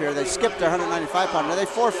have here, they skipped their 195 pounder. Now they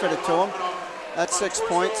forfeited to them. That's 6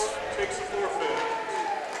 points.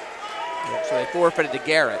 So they forfeited to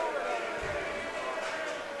Garrett.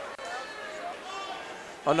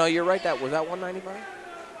 Oh no, you're right. Was that 195?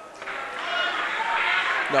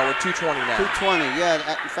 No, we're 220 now. 220. Yeah.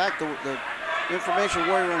 In fact, the information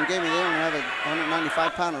Warrior Run gave me, they don't have a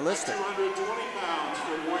 195 pounder listed. 220 pounds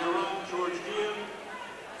for Warrior Run, George Ian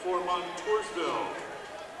for Montoursville.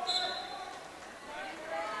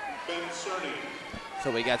 Ben Cerny.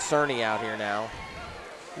 So we got Cerny out here now.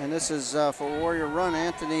 And this is for Warrior Run,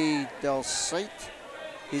 Anthony Del Sate.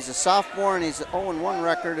 He's a sophomore, and he's an 0-1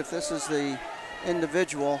 record. If this is the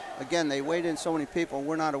individual, again, they weighed in so many people,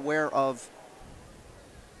 we're not aware of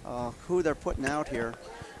who they're putting out here.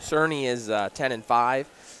 Cerny is 10-5.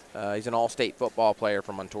 He's an all-state football player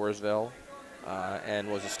from Montoursville and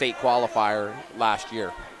was a state qualifier last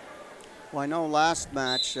year. Well, I know last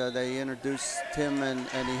match they introduced him,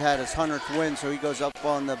 and he had his 100th win, so he goes up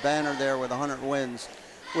on the banner there with 100 wins,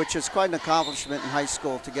 which is quite an accomplishment in high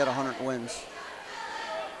school to get 100 wins.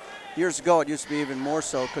 Years ago, it used to be even more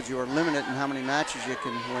so because you were limited in how many matches you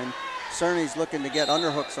can win. Cerny's looking to get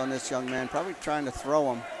underhooks on this young man, probably trying to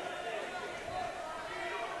throw him.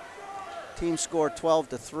 Team score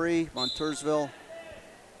 12-3, Montoursville.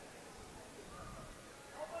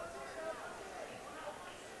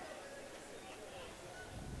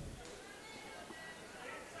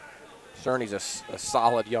 Cerny's a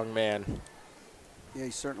solid young man. Yeah,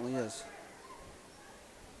 he certainly is.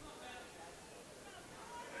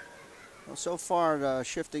 Well, so far, the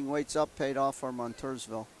shifting weights up paid off for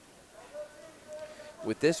Montoursville.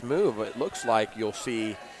 With this move, it looks like you'll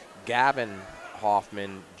see Gavin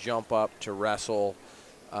Hoffman jump up to wrestle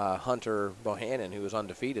Hunter Bohannon, who is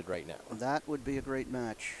undefeated right now. That would be a great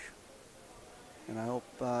match. And I hope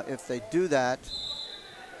if they do that,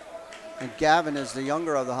 and Gavin is the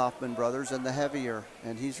younger of the Hoffman brothers and the heavier,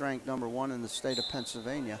 and he's ranked #1 in the state of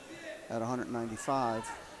Pennsylvania at 195.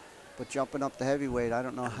 But jumping up the heavyweight, I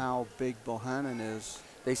don't know how big Bohannon is.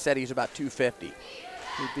 They said he's about 250.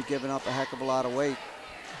 He'd be giving up a heck of a lot of weight.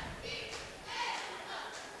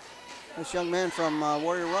 This young man from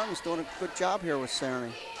Warrior Run is doing a good job here with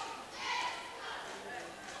Cerny.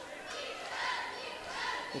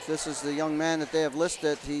 If this is the young man that they have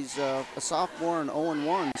listed, he's a sophomore and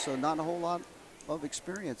 0-1, so not a whole lot of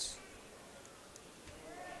experience.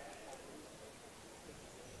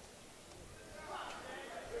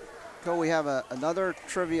 So we have another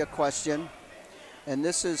trivia question, and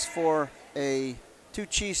this is for two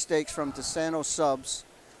cheesesteaks from DeSanto Subs.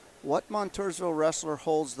 What Montoursville wrestler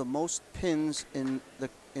holds the most pins in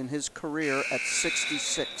his career at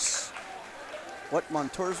 66? What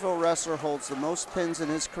Montoursville wrestler holds the most pins in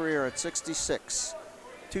his career at 66?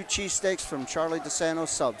 2 cheesesteaks from Charlie DeSanto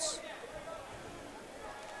Subs.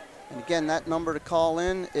 And again, that number to call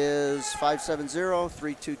in is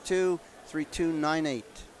 570-322-3298.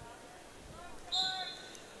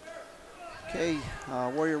 Okay,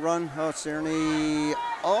 Warrior Run. Oh, Cerny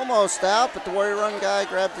almost out, but the Warrior Run guy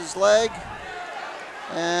grabbed his leg.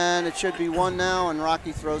 And it should be 1 now, and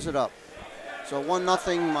Rocky throws it up. So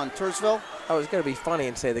 1-0 Montoursville. I was going to be funny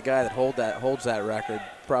and say the guy that holds that record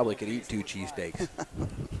probably could eat 2 cheesesteaks.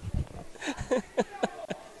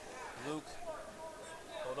 Luke,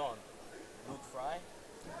 hold on. Luke Fry?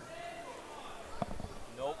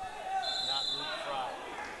 Nope, not Luke Fry.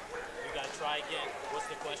 You got to try again. What's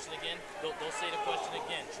the question again? Don't say the question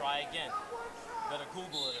again. Try again. Better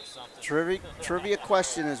Google it or something. Trivia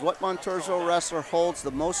question is, what Montoursville wrestler holds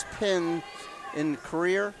the most pins in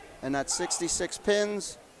career? And that's 66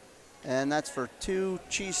 pins. And that's for 2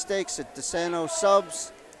 cheesesteaks at DeSanto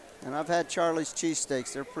Subs. And I've had Charlie's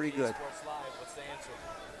cheesesteaks. They're pretty good. Sports Live, what's the answer?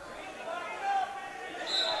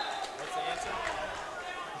 What's the answer?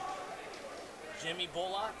 Jimmy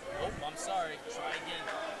Bullock? Nope, I'm sorry. Try again.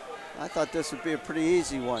 I thought this would be a pretty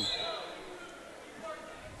easy one.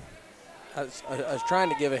 I was trying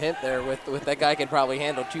to give a hint there with that guy can probably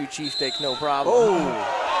handle 2 cheesesteaks, no problem. Oh,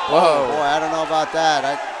 whoa. Boy, I don't know about that.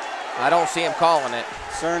 I don't see him calling it.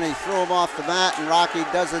 Cerny threw him off the mat, and Rocky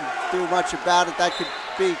doesn't do much about it. That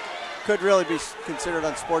could really be considered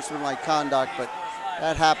unsportsmanlike conduct, but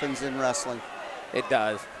that happens in wrestling. It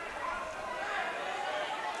does.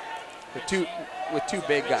 With two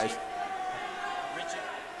big guys. Richie?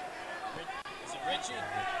 Is it Richie?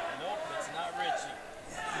 Nope, it's not Richie.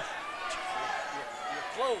 You're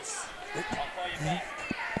close. I'll call you back.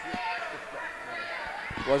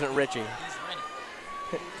 Wasn't Richie. He's Rennie.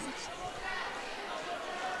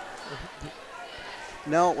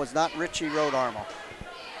 No, it was not Richie Rodarmo.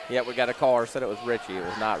 Yeah, we got a caller said it was Richie. It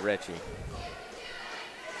was not Richie.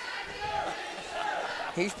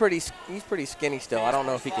 He's pretty skinny still. I don't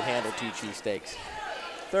know if he can handle 2 cheesesteaks.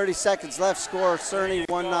 30 seconds left. Score Cerny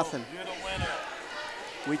 1-0. You're the winner.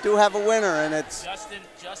 We do have a winner, and it's Justin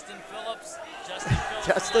Phillips.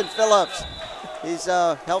 Justin Phillips. He's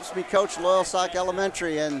helps me coach Loyalsock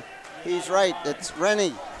Elementary, and he's right. It's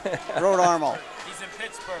Rennie Rodarmo. He's in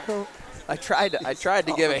Pittsburgh. I tried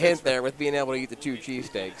to give a hint there with being able to eat the 2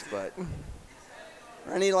 cheesesteaks, but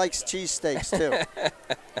Rennie likes cheesesteaks too.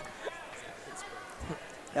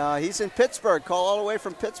 He's in Pittsburgh, call all the way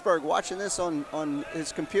from Pittsburgh, watching this on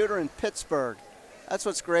his computer in Pittsburgh. That's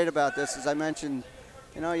what's great about this, as I mentioned.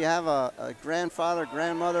 You know, you have a grandfather,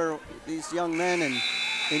 grandmother, these young men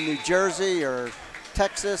in New Jersey or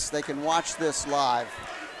Texas, they can watch this live.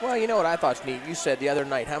 Well, you know what I thought's neat? You said the other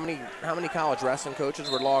night, how many college wrestling coaches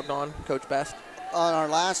were logged on, Coach Best? On our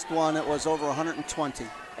last one, it was over 120.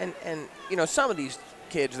 And you know, some of these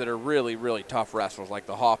kids that are really, really tough wrestlers, like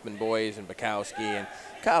the Hoffman boys and Bukowski, and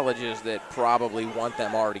colleges that probably want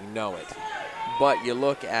them already know it. But you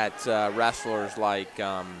look at wrestlers like,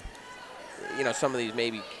 you know, some of these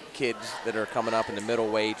maybe kids that are coming up in the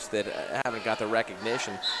middleweights that haven't got the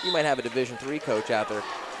recognition. You might have a Division III coach out there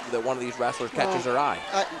that one of these wrestlers catches their eye.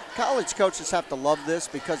 College coaches have to love this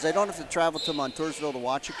because they don't have to travel to Montoursville to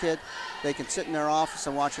watch a kid. They can sit in their office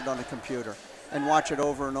and watch it on the computer and watch it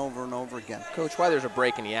over and over and over again. Coach, why there's a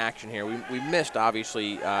break in the action here, we missed,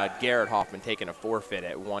 obviously, Garrett Hoffman taking a forfeit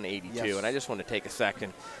at 182, yes. And I just want to take a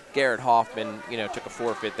second. Garrett Hoffman, you know, took a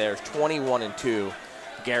forfeit there. It's 21-2.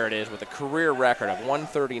 Garrett is with a career record of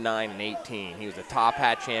 139-18. He was a top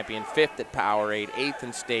hat champion, 5th at Powerade, 8th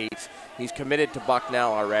in states. He's committed to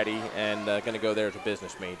Bucknell already and going to go there as a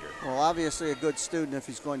business major. Well, obviously a good student if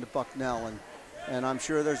he's going to Bucknell, and I'm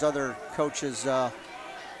sure there's other coaches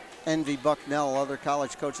envy Bucknell, other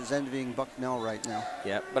college coaches envying Bucknell right now.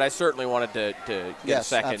 Yeah, but I certainly wanted to get a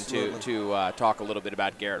second absolutely. to talk a little bit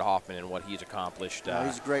about Garrett Hoffman and what he's accomplished.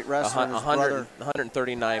 He's a great wrestler.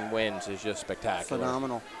 139 wins is just spectacular.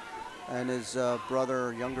 Phenomenal. And his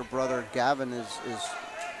younger brother, Gavin, is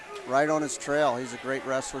right on his trail. He's a great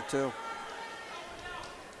wrestler, too.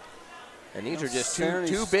 And these are just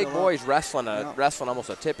two big boys wrestling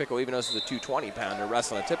almost a typical, even though this is a 220-pounder,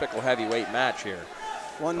 wrestling a typical heavyweight match here.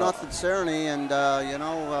 1-0 Cerny, and you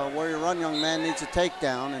know, Warrior Run young man needs a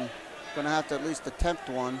takedown and going to have to at least attempt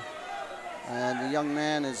one. And the young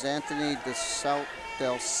man is Anthony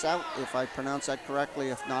Del South, if I pronounce that correctly.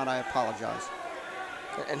 If not, I apologize.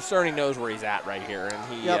 And Cerny knows where he's at right here,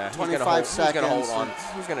 and he 25 seconds. He's going to hold on.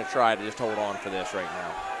 He's going to try to just hold on for this right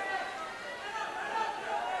now.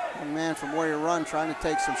 Young man from Warrior Run trying to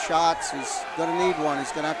take some shots. He's going to need one.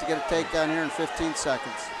 He's going to have to get a takedown here in 15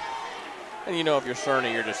 seconds. And you know, if you're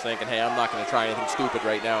Cerny, you're just thinking, hey, I'm not going to try anything stupid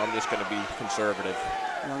right now. I'm just going to be conservative.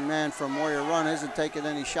 Young man from Warrior Run isn't taking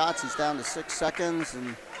any shots. He's down to 6 seconds,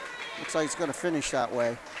 and looks like he's going to finish that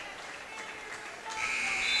way.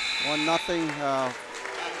 1-0.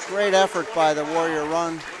 Great effort by the Warrior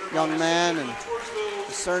Run young man, and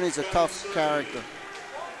Cerny's a tough character.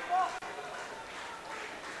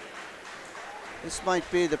 This might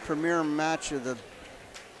be the premier match of the.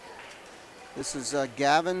 This is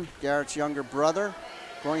Gavin, Garrett's younger brother,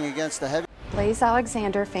 going against the heavy. Blaze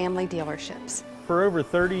Alexander Family Dealerships. For over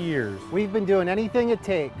 30 years, we've been doing anything it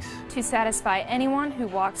takes to satisfy anyone who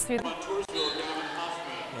walks through the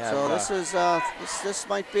So this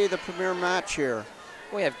might be the premier match here.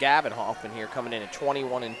 We have Gavin Hoffman here coming in at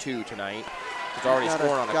 21-2 tonight. He's already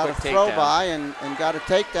scored on a quick takedown. Got a throw by and got a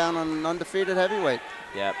takedown on an undefeated heavyweight.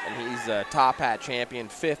 Yep, and he's a top hat champion,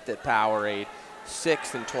 5th at Powerade,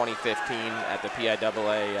 6th in 2015 at the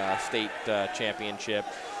PIAA state championship.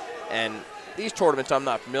 And these tournaments I'm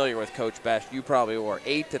not familiar with, Coach Best. You probably were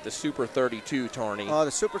 8th at the Super 32 tourney. The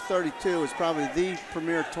Super 32 is probably the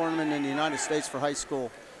premier tournament in the United States for high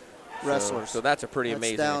school wrestlers. So that's a pretty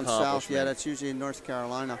amazing accomplishment. Down south, yeah, that's usually in North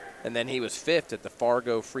Carolina. And then he was 5th at the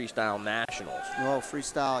Fargo Freestyle Nationals. Oh,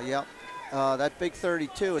 freestyle, yep. That Big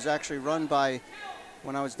 32 is actually run by,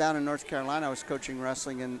 when I was down in North Carolina, I was coaching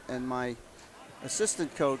wrestling, and my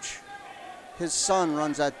assistant coach, his son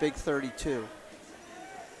runs that Big 32.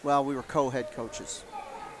 Well, we were co-head coaches.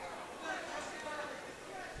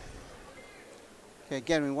 Okay,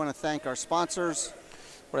 again, we want to thank our sponsors.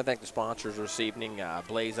 I want to thank the sponsors this evening,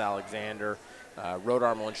 Blaze Alexander, Rhode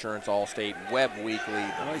Armel Insurance Allstate, Web Weekly,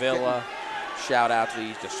 The Villa. Shout out to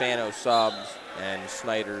these DeSanto Subs and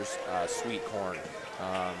Snyder's Sweet Corn.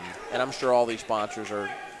 And I'm sure all these sponsors are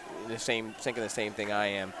thinking the same thing I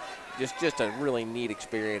am. Just a really neat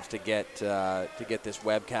experience to get this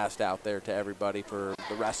webcast out there to everybody, for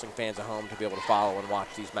the wrestling fans at home to be able to follow and watch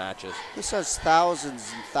these matches. This has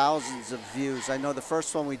thousands and thousands of views. I know the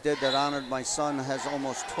first one we did that honored my son has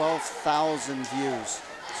almost 12,000 views.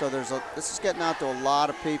 So this is getting out to a lot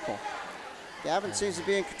of people. Gavin seems to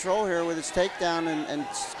be in control here with his takedown and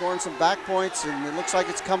scoring some back points, and it looks like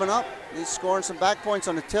it's coming up. He's scoring some back points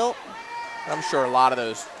on the tilt. I'm sure a lot of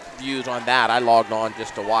those views on that, I logged on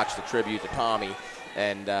just to watch the tribute to Tommy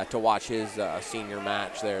and to watch his senior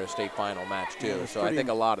match there, state final match too. Yeah, so I think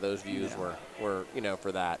a lot of those views were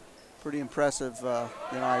for that. Pretty impressive. I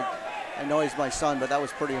know he's my son, but that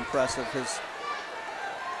was pretty impressive.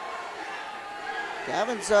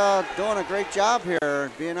 Gavin's doing a great job here,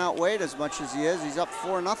 being outweighed as much as he is. He's up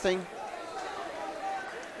 4-0.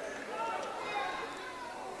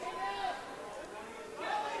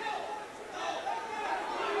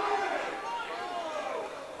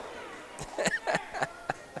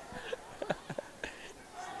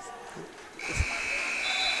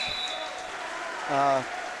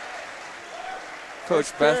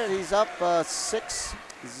 Coach Best. He's up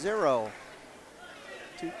 6-0.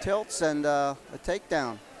 2 tilts and a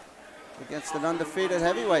takedown against an undefeated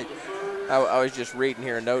heavyweight. I was just reading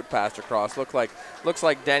here a note passed across. Looks like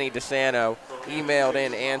Denny DeSanto emailed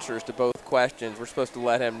in answers to both questions. We're supposed to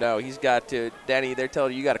let him know. He's got to, Denny, they're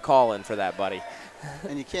telling you got to call in for that, buddy.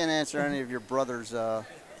 And you can't answer any of your brother's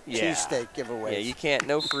cheesesteak giveaways. Yeah, you can't.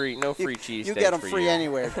 No free cheesesteak. You get them free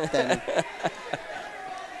anywhere, Denny.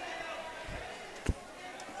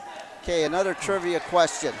 Okay, another trivia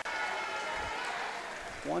question.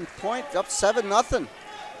 1 point, up 7-0.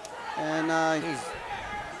 And he's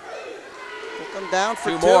took him down for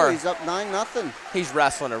 2 more. He's up 9-0. He's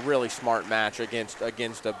wrestling a really smart match against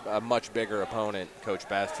a much bigger opponent, Coach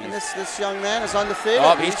Best. And this young man is undefeated.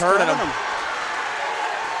 Oh, he's turning him.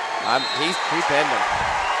 He pinned him.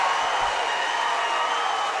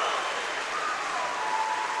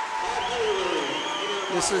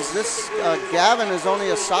 Gavin is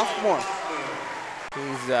only a sophomore.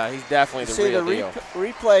 He's definitely the real deal.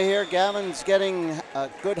 Replay here, Gavin's getting a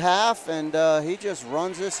good half, and he just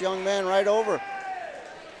runs this young man right over.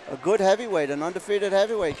 A good heavyweight, an undefeated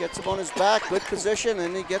heavyweight, gets him on his back, good position,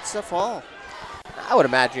 and he gets the fall. I would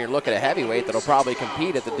imagine you're looking at a heavyweight that'll probably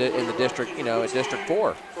compete at in the district, at District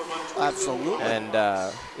 4. Absolutely. And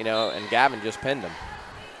and Gavin just pinned him.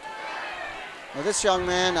 Now this young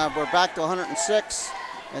man, we're back to 106,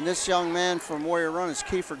 and this young man from Warrior Run is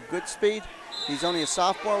Kiefer Goodspeed. He's only a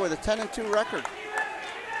sophomore with a 10-2 record.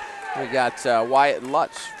 We got Wyatt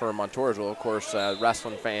Lutz for Montoursville. Of course,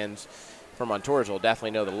 wrestling fans from Montoursville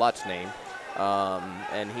definitely know the Lutz name.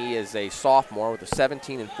 And he is a sophomore with a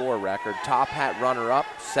 17-4 record. Top hat runner-up,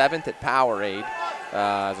 7th at Powerade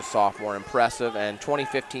as a sophomore. Impressive. And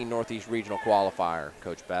 2015 Northeast Regional qualifier,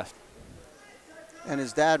 Coach Best. And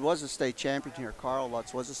his dad was a state champion here. Carl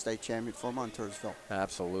Lutz was a state champion for Montoursville.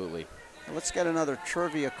 Absolutely. Let's get another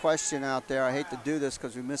trivia question out there. I hate to do this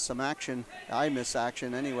because we missed some action. I miss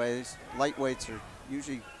action anyways. Lightweights are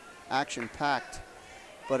usually action-packed.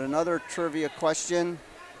 But another trivia question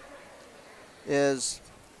is,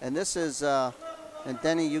 and this is, and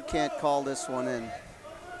Denny, you can't call this one in.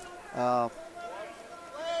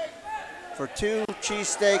 For 2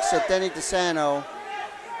 cheesesteaks at Denny DeSanto,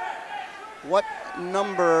 what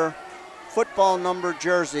football number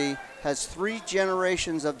jersey has 3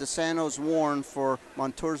 generations of DeSantos worn for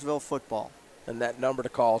Montoursville football? And that number to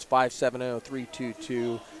call is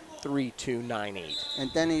 570-322-3298.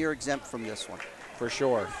 And Denny, you're exempt from this one. For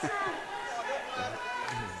sure.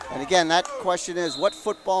 And again, that question is, what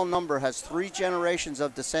football number has 3 generations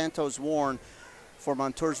of DeSantos worn for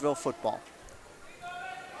Montoursville football?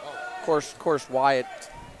 Of course, Wyatt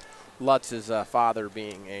Lutz's father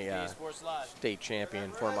being a state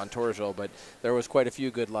champion for Montoursville, but there was quite a few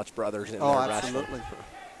good Lutz brothers in there. Oh, absolutely.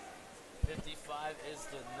 55 is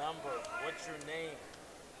the number. What's your name?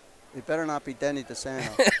 It better not be Denny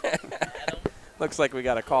DeSanto. Looks like we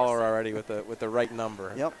got a caller already with the right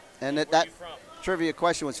number. Yep, and that trivia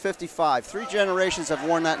question was 55. 3 generations have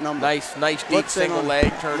worn that number. Nice deep single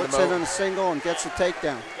leg, turned him over. Looks in on a single and gets a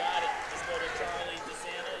takedown.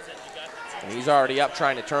 And he's already up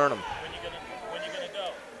trying to turn him. When you gonna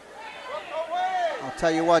go? I'll tell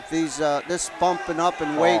you what, this bumping up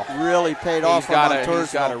in weight really paid off for Montoursville.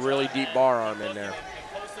 He's got a really deep bar arm in there.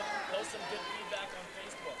 Post some good feedback on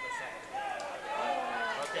Facebook or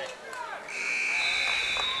something. Okay.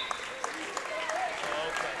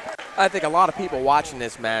 I think a lot of people watching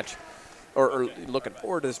this match or looking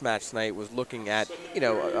forward to this match tonight was looking at,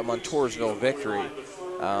 a Montoursville victory.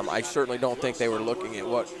 I certainly don't think they were looking at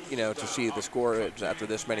to see the score after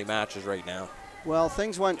this many matches right now. Well,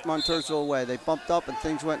 things went Montoursville way. They bumped up and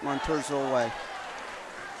things went Montoursville way.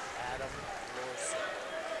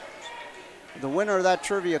 The winner of that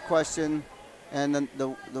trivia question and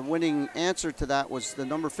the winning answer to that was the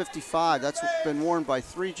number 55. That's been worn by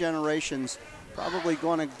 3 generations, probably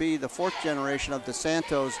going to be the 4th generation of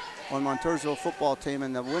DeSantos on Montoursville football team,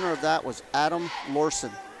 and the winner of that was Adam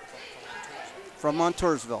Lorson from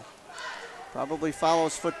Montoursville. Probably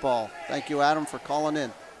follows football. Thank you, Adam, for calling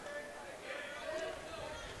in.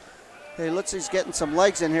 Hey, Lutzy's getting some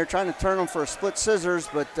legs in here, trying to turn them for a split scissors,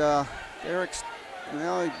 but Eric's,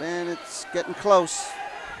 man, it's getting close.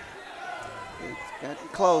 It's getting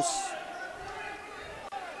close.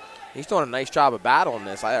 He's doing a nice job of battling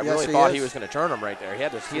this. I really thought he was going to turn him right there. He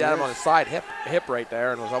had him on his side hip right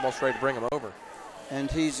there and was almost ready to bring him over. And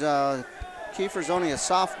he's Kiefer's only a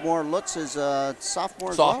sophomore. Lutz is a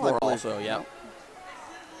sophomore as well, I believe. Also, yeah.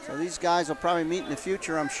 So these guys will probably meet in the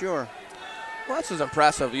future, I'm sure. Well, this is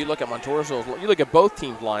impressive. You look at Montoursville's, you look at both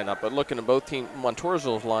teams' lineup, but looking at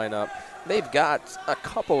Montoursville's lineup, they've got a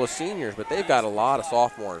couple of seniors, but they've got a lot of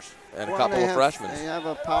sophomores and a couple of freshmen. They have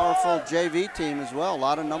a powerful JV team as well, a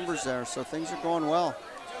lot of numbers there, so things are going well.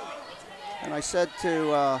 And I said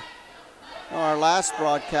to our last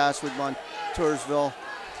broadcast with Montoursville,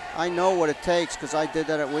 I know what it takes because I did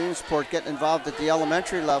that at Williamsport, getting involved at the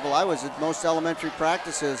elementary level. I was at most elementary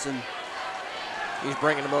practices, and he's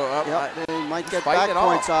bringing them up. Yep, they might get back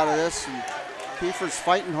points out of this. And Kiefer's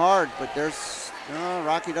fighting hard, but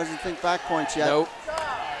Rocky doesn't think back points yet. Nope.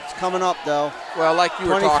 It's coming up though. Well, like you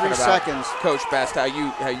were talking about, seconds. Coach Best, how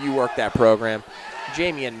you work that program.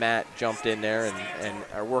 Jamie and Matt jumped in there and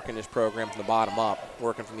are working this program from the bottom up,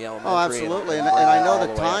 working from the elementary. Oh, absolutely, and I know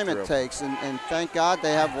the time it takes, and thank God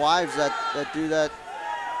they have wives that do that,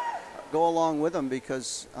 go along with them,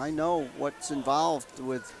 because I know what's involved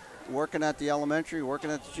with working at the elementary, working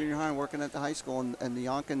at the junior high, and working at the high school, and the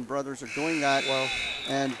Yonkin brothers are doing that. Well,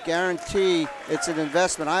 and guarantee it's an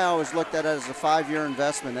investment. I always looked at it as a 5-year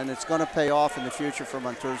investment, and it's going to pay off in the future for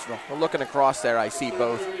Montoursville. Well, looking across there, I see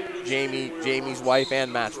both Jamie's wife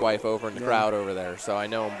and Matt's wife over in the crowd over there, so I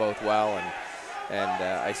know them both well, and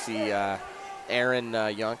I see Aaron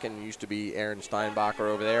Yonkin, used to be Aaron Steinbacher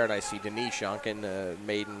over there, and I see Denise Yonkin,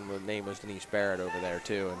 maiden name was Denise Barrett over there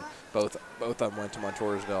too, and both of them went to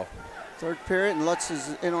Montoursville. Third period, and Lutz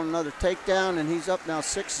is in on another takedown, and he's up now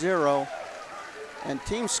 6-0. And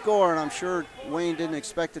team score, and I'm sure Wayne didn't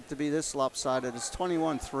expect it to be this lopsided, it's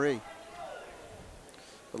 21-3.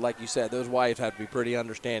 But like you said, those wives have to be pretty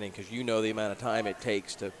understanding, because you know the amount of time it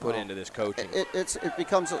takes to put into this coaching. It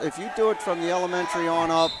becomes, if you do it from the elementary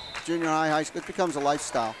on up, junior high, high school, it becomes a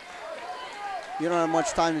lifestyle. You don't have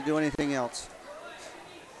much time to do anything else.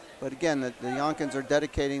 But again, the Yonkins are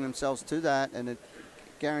dedicating themselves to that, and it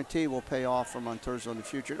guarantee will pay off for Montoursville in the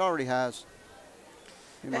future. It already has.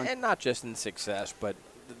 And not just in success, but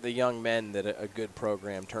the young men that a good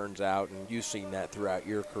program turns out, and you've seen that throughout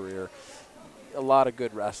your career. A lot of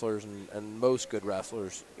good wrestlers, and most good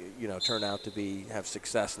wrestlers, turn out to have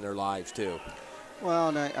success in their lives too. Well,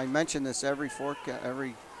 and I mention this every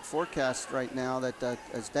forecast right now that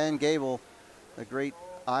as Dan Gable, a great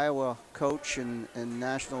Iowa coach and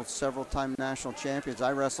several-time national champions.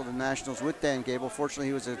 I wrestled in nationals with Dan Gable. Fortunately,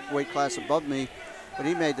 he was a weight class above me, but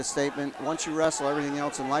he made the statement, once you wrestle, everything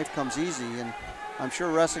else in life comes easy. And I'm sure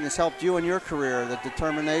wrestling has helped you in your career, the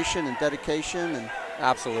determination and dedication. And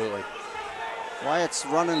absolutely. Wyatt's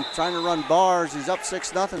trying to run bars. He's up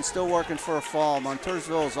 6-0, still working for a fall.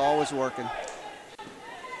 Montoursville is always working.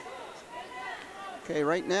 Okay,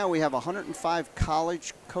 right now we have 105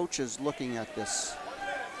 college coaches looking at this.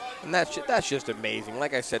 And that's just amazing.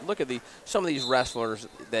 Like I said, look at some of these wrestlers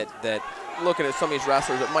that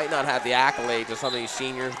might not have the accolades of some of these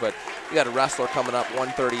seniors, but you got a wrestler coming up,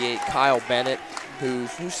 138, Kyle Bennett, who's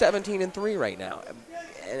 17-3 right now.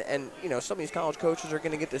 And some of these college coaches are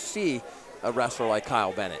going to get to see a wrestler like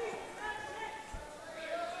Kyle Bennett.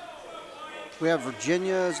 We have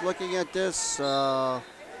Virginia is looking at this,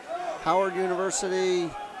 Howard University,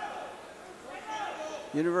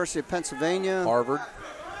 University of Pennsylvania, Harvard,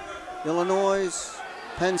 Illinois,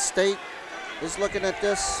 Penn State is looking at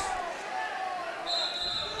this.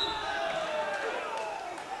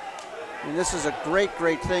 And this is a great,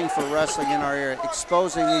 great thing for wrestling in our area,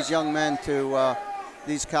 exposing these young men to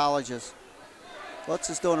these colleges.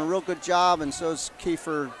 Lutz is doing a real good job, and so is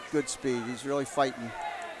Kiefer Goodspeed. He's really fighting.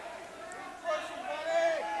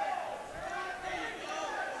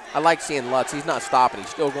 I like seeing Lutz. He's not stopping. He's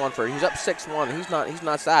still going for it. He's up 6-1. He's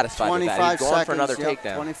not satisfied with that. He's going for another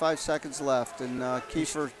takedown. 25 seconds left, and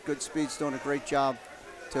Kiefer Goodspeed's doing a great job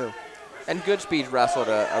too. And Goodspeed's wrestled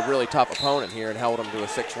a really tough opponent here and held him to a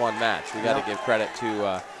 6-1 match. We got to give credit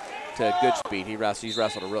to Goodspeed. He's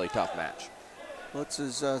wrestled a really tough match. Lutz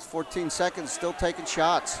is 14 seconds, still taking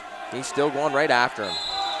shots. He's still going right after him.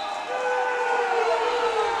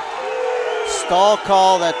 Stall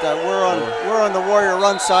call that we're on the Warrior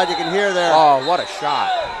Run side. You can hear there. Oh, what a shot!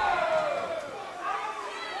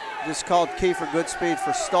 Just called Kiefer Goodspeed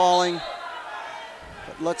for stalling.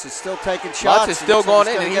 But Lutz is still taking shots. Lutz is still going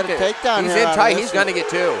in. He's in tight. He's going to get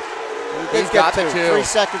two. He's got the two. 3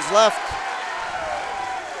 seconds left.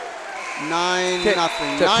 9-0.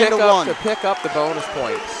 9-1. To pick up the bonus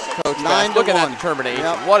points. Coach Best, look at that determination.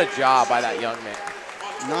 Yep. What a job by that young man.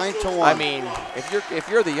 9-1. I mean, if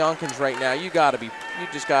you're the Youngkins right now, you gotta be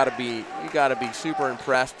super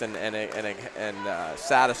impressed and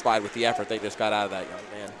satisfied with the effort they just got out of that young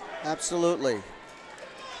man. Absolutely.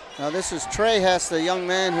 Now this is Trey Hess, the young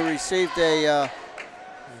man who received a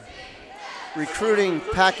recruiting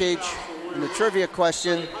package in the trivia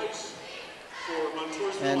question.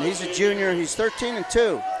 And he's a junior. He's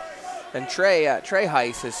 13-2. And Trey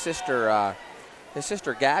Heiss, his sister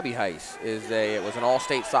Gabby Heiss was an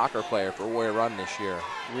all-state soccer player for Warrior Run this year.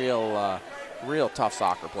 Real tough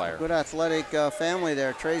soccer player. Good athletic family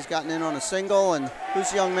there. Trey's gotten in on a single. And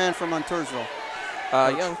who's the young man from Montoursville?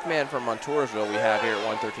 Young man from Montoursville we have here at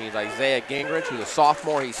 113 is Isaiah Gingrich, who's a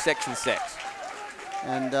sophomore. He's 6-6.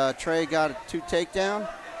 And Trey got a 2 takedown.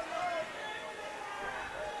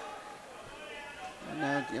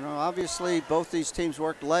 And, you know, obviously both these teams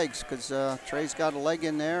worked legs because Trey's got a leg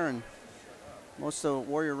in there, and most of the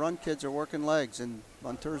Warrior Run kids are working legs, and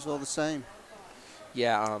Montoursville the same.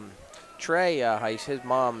 Yeah, Trey Heiss, his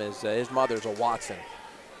mother's a Watson.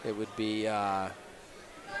 It would be Garth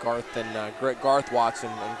Watson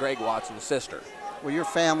and Greg Watson's sister. Well, your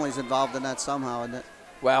family's involved in that somehow, isn't it?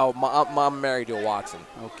 Well, I'm married to a Watson.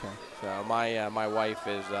 Okay. So my wife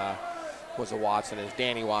was a Watson, is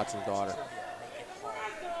Danny Watson's daughter.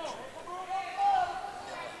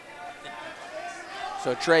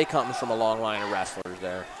 So Trey comes from a long line of wrestlers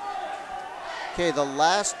there. Okay, the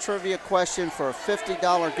last trivia question for a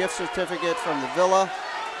 $50 gift certificate from the Villa.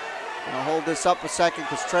 I'll hold this up a second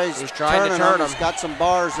because Trey's trying to turn him. He's got some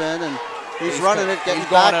bars in, and he's running it, getting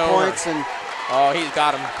back points. And oh, he's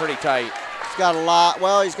got him pretty tight. He's got a lot.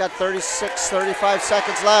 Well, he's got 35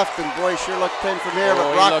 seconds left, and boy, he sure looked pinned from here,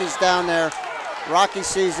 but Rocky's down there. Rocky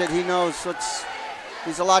sees it. He knows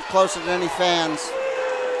he's a lot closer than any fans.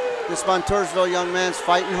 This Montoursville young man's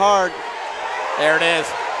fighting hard. There it is.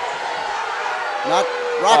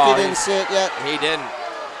 Rocky didn't see it yet. He didn't.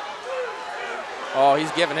 Oh,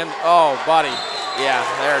 he's giving him. Oh, buddy. Yeah,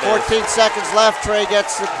 there it is. 14 seconds left. Trey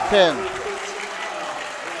gets the pin.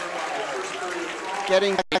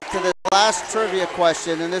 Getting back to the last trivia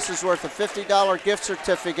question, and this is worth a $50 gift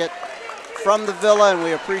certificate from the Villa, and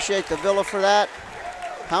we appreciate the Villa for that.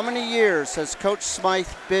 How many years has Coach Smythe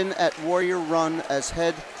been at Warrior Run as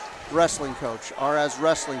head wrestling coach, or as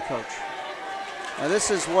wrestling coach? Now this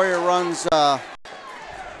is Warrior Run's.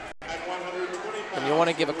 And you want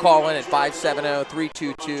to give a call in at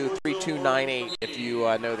 570-322-3298 if you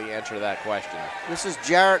know the answer to that question. This is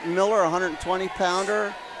Jarrett Miller,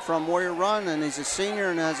 120-pounder from Warrior Run, and he's a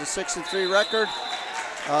senior and has a 6-3 record.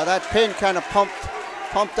 That pin kind of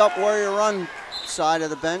pumped up Warrior Run side of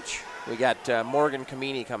the bench. We got Morgan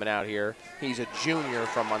Kamini coming out here. He's a junior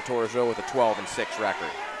from Montoursville with a 12-6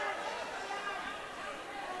 record.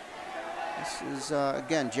 This is,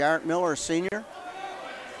 again, Jarrett Miller, a senior.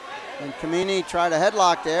 And Kamini tried a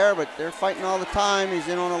headlock there, but they're fighting all the time. He's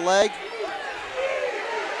in on a leg.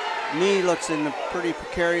 Knee looks in a pretty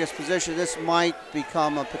precarious position. This might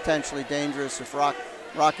become a potentially dangerous if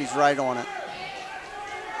Rocky's right on it.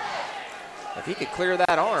 If he could clear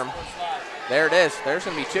that arm, there it is. There's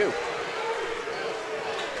going to be 2.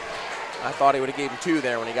 I thought he would have gave him 2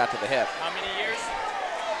 there when he got to the hip. How many years?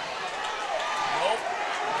 Nope.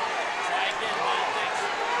 Try again, what do you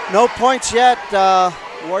think? No points yet.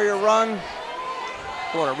 Warrior Run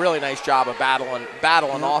doing a really nice job of battling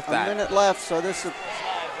off that. A minute left, so this is.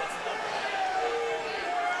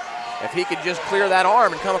 If he could just clear that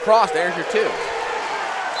arm and come across, there's your 2.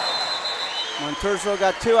 Montoursville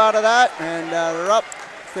got 2 out of that, and they're up.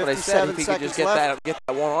 57 but I said if he could just left. get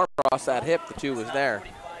that one arm across that hip, the 2 was there.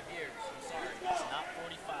 45 years. I'm sorry, it's not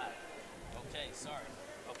 45. Okay, sorry.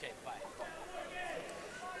 Okay, bye. We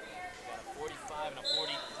got a 45 and a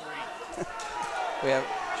 43.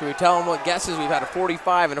 Should we tell them what guesses? We've had a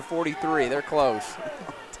 45 and a 43. They're close.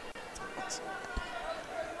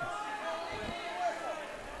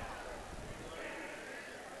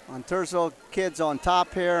 Montoursville kids on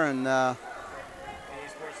top here, and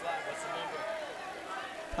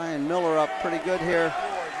tying Miller up pretty good here.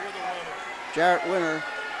 Jarrett winner,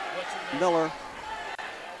 Miller.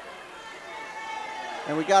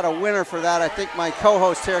 And we got a winner for that. I think my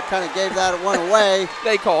co-host here kind of gave that one away.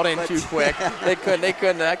 They called in too quick. That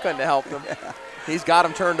couldn't have helped him. Yeah. He's got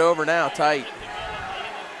him turned over now, tight.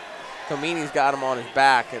 Kamini's got him on his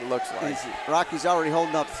back, it looks like. Rocky's already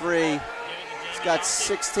holding up 3. He's got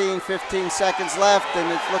 16, 15 seconds left,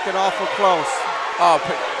 and it's looking awful close. Oh,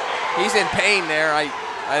 he's in pain there. I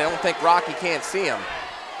don't think Rocky can't see him.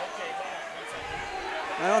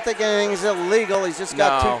 I don't think anything's illegal. He's just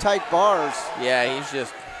got 2 tight bars. Yeah,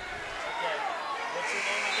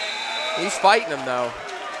 he's fighting him though.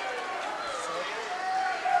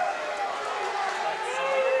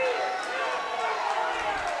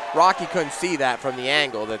 Rocky couldn't see that from the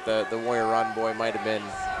angle that the Warrior Run boy might have been.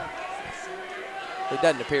 It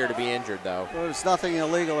doesn't appear to be injured, though. Well, there's nothing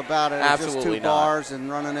illegal about it. Absolutely it's just 2 not. bars and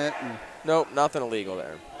running it. And nope, nothing illegal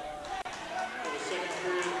there.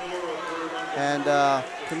 And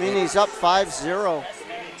Kamini's up 5-0.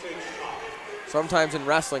 Sometimes in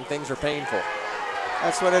wrestling, things are painful.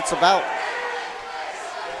 That's what it's about.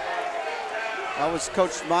 I always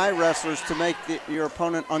coached my wrestlers to make your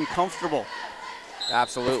opponent uncomfortable.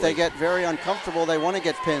 Absolutely. If they get very uncomfortable, they want to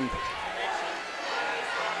get pinned.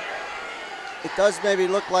 It does maybe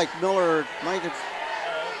look like Miller might have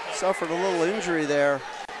suffered a little injury there.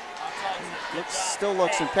 Still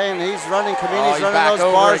looks in pain. He's running. Kamini's running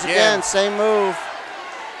those bars again. Same move.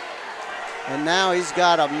 And now he's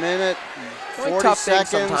got a minute and 40 tough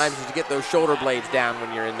seconds. thing sometimes is to get those shoulder blades down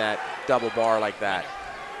when you're in that double bar like that.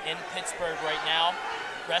 In Pittsburgh right now,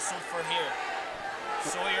 wrestled for here.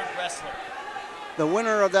 Sawyer wrestler. The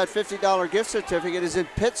winner of that $50 gift certificate is in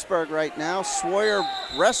Pittsburgh right now. Sawyer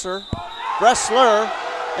wrestler,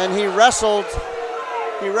 and he wrestled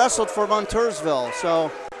for Montoursville.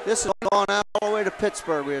 So this has gone out all the way to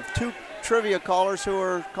Pittsburgh. We have 2 trivia callers who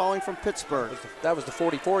are calling from Pittsburgh. That was the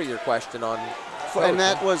 44-year question on. And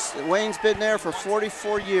that was, Wayne's been there for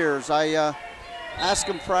 44 years. I asked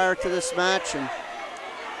him prior to this match, and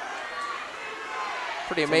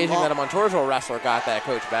pretty amazing that a Montoursville wrestler got that,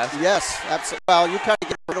 Coach Best. Yes, absolutely. Well, you kind of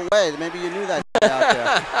gave it away. Maybe you knew that out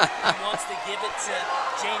there. He wants to give it to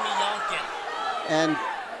Jamie Youngkin. And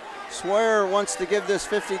Sawyer wants to give this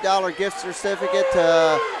 $50 gift certificate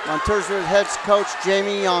to Montoursville head coach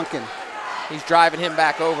Jamie Youngkin. He's driving him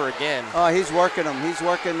back over again. Oh, he's working him. He's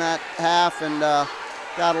working that half, and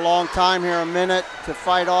got a long time here, a minute to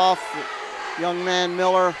fight off. Young man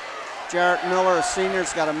Miller, Jarrett Miller, a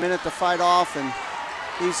senior's got a minute to fight off, and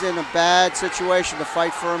he's in a bad situation to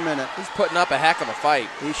fight for a minute. He's putting up a heck of a fight.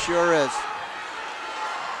 He sure is.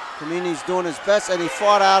 Kamini's doing his best, and he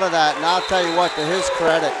fought out of that. And I'll tell you what, to his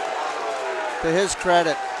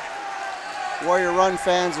credit, Warrior Run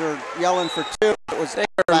fans are yelling for 2. It was they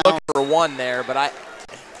were looking for 1 there, but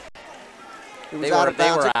it was out of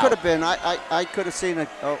bounds. It could have been. I could have seen a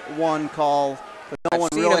 1 call, but no one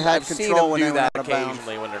really had control when they went out of bounds.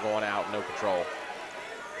 Occasionally when they're going out, no control.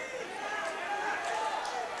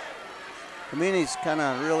 Kamini's kind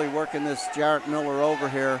of really working this Jarrett Miller over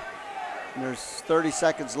here. And there's 30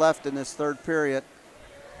 seconds left in this 3rd period.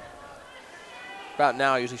 About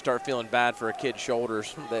now, I usually start feeling bad for a kid's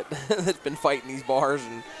shoulders that's been fighting these bars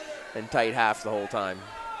and tight halves the whole time.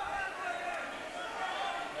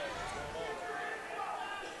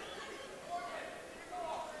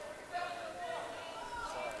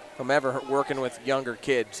 If I'm ever working with younger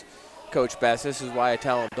kids, Coach Best, this is why I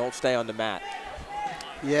tell them, don't stay on the mat.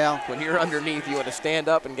 Yeah. When you're underneath, you want to stand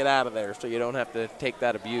up and get out of there so you don't have to take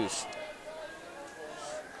that abuse.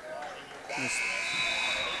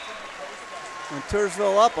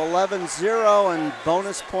 Montoursville up 11-0 and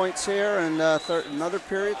bonus points here, and another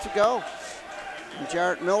period to go. And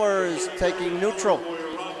Jarrett Miller is taking neutral.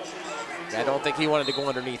 I don't think he wanted to go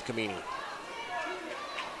underneath Kamini.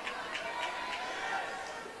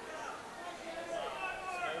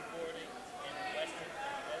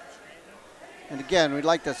 And again, we'd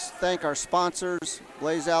like to thank our sponsors,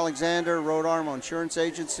 Blaze Alexander, Rhode Armo Insurance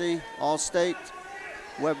Agency, Allstate,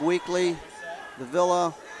 Web Weekly, The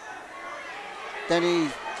Villa, Charlie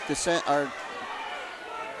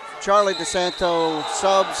DeSanto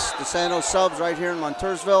Subs right here in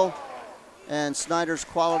Montoursville, and Snyder's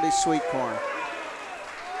Quality Sweet Corn.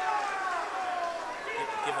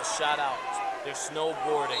 Give a shout out. They're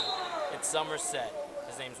snowboarding in Somerset.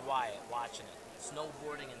 His name's Wyatt, watching it.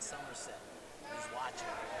 Snowboarding in Somerset. He's watching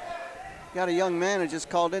it. Got a young man who just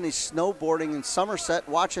called in. He's snowboarding in Somerset,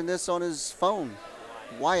 watching this on his phone.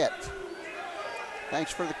 Wyatt.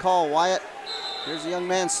 Thanks for the call, Wyatt. Here's a young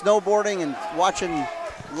man snowboarding and watching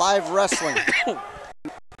live wrestling.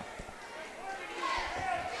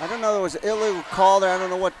 I don't know, there was an illegal call there. I don't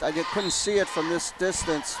know what, I couldn't see it from this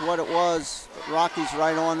distance, what it was. But Rocky's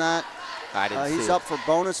right on that. I didn't see he's it. up for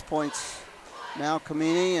bonus points now,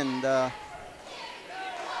 Kamini, and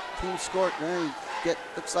team scored.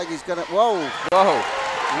 Looks like he's gonna, whoa. He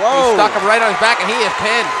stuck him right on his back, and he is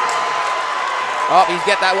pinned. Oh, he's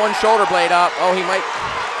got that one shoulder blade up. Oh, he might.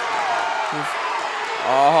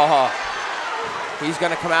 He's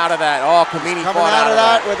going to come out of that. Oh, Kamini coming out of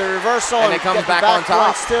that with a reversal, and it comes back on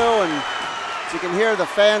top too. And as you can hear, the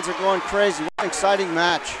fans are going crazy. What an exciting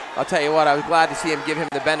match! I'll tell you what, I was glad to see him give him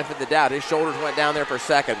the benefit of the doubt. His shoulders went down there for a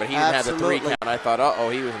second, but he didn't have the 3 count. I thought,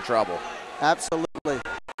 he was in trouble. Absolutely.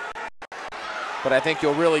 But I think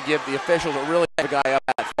you'll really give the officials a really get the guy up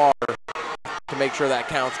that far to make sure that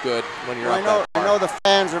counts good when you're I know the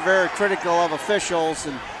fans are very critical of officials,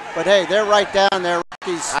 but hey, they're right down there.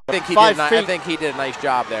 Rocky's I think he did a nice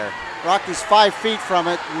job there. Rocky's 5 feet from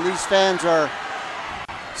it, and these fans are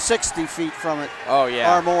 60 feet from it. Oh,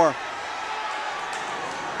 yeah. Or more.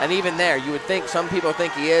 And even there, you would think some people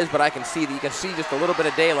think he is, but you can see just a little bit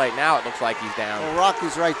of daylight now. It looks like he's down. Well,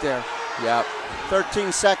 Rocky's right there. Yep.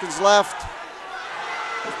 13 seconds left.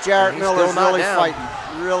 Jarrett Miller's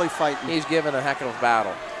really fighting. He's given a heck of a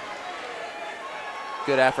battle.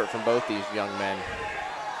 Good effort from both these young men.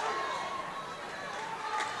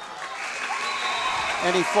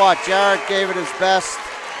 And he fought. Jarrett gave it his best.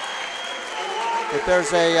 But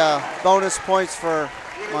there's a bonus points for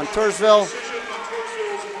Montoursville.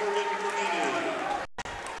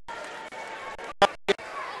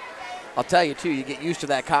 I'll tell you, too, you get used to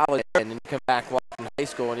that college and then you come back in high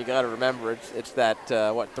school, and you got to remember it's that,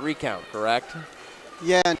 3 count, correct?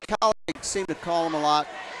 Yeah, in college they seem to call them a lot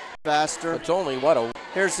faster. It's only,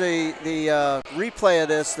 Here's the replay of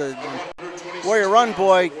this. The Warrior Run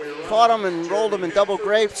boy caught him and rolled him in double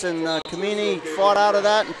grapes, and Kamini fought out of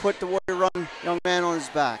that and put the Warrior Run young man on his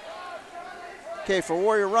back. Okay, for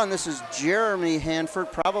Warrior Run, this is Jeremy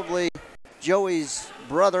Hanford, probably Joey's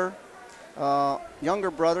brother.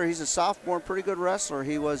 Younger brother. He's a sophomore, pretty good wrestler.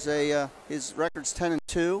 He was his record's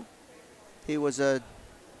 10-2. He was a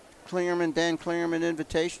Dan Klingerman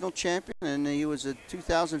Invitational champion, and he was a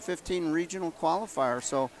 2015 regional qualifier.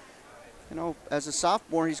 So, as a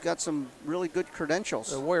sophomore, he's got some really good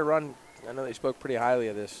credentials. The Warrior Run, I know they spoke pretty highly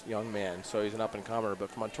of this young man, so he's an up-and-comer.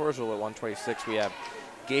 But from Montoursville at 126, we have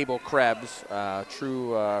Gable Krebs,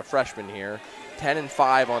 true freshman here,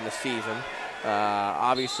 10-5 on the season.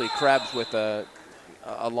 Obviously, Krebs with a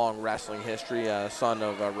long wrestling history, son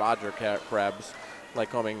of Roger Krebs,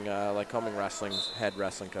 Lycoming Wrestling's head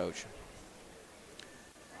wrestling coach.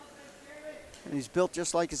 And he's built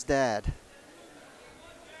just like his dad.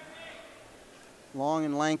 Long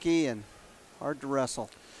and lanky and hard to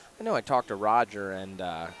wrestle. I know I talked to Roger, and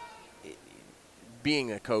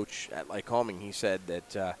being a coach at Lycoming, he said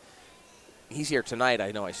that he's here tonight.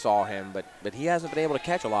 I know I saw him, but he hasn't been able to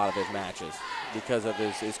catch a lot of his matches because of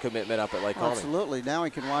his commitment up at Lycoming. Absolutely. Now he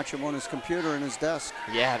can watch him on his computer in his desk.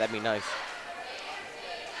 Yeah, that'd be nice.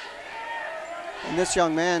 And this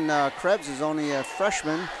young man, Krebs, is only a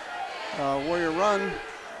freshman. Warrior Run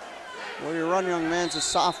young man's a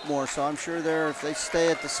sophomore, so I'm sure if they stay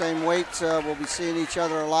at the same weights, we'll be seeing each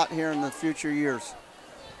other a lot here in the future years.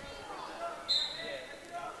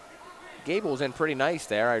 Gable's in pretty nice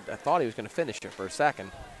there. I thought he was going to finish it for a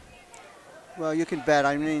second. Well, you can bet.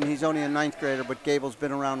 I mean, he's only a 9th grader, but Gable's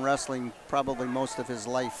been around wrestling probably most of his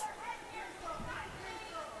life.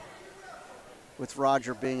 With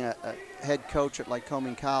Roger being a head coach at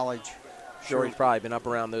Lycoming College. Sure, he's probably been up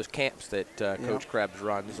around those camps that Coach Krebs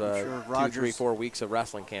runs. Sure 2, 3, 4 weeks of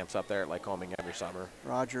wrestling camps up there at Lycoming every summer.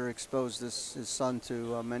 Roger exposed his son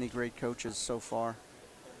to many great coaches so far.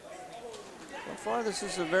 So far, this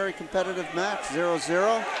is a very competitive match,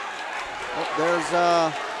 0-0. Oh,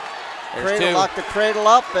 there's Cradle, locked the cradle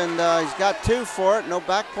up, and he's got 2 for it. No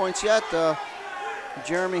back points yet.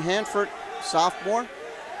 Jeremy Hanford, sophomore,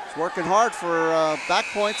 is working hard for back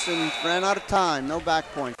points and ran out of time. No back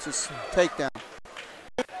points, just takedown.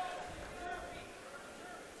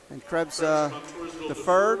 And Krebs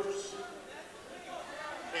deferred.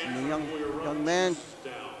 And the young man,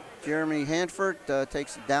 Jeremy Hanford,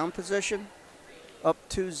 takes a down position. Up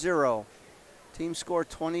 2-0. Team score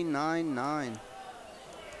 29-9.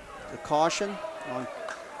 The caution on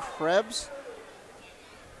Krebs.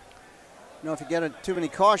 If you get too many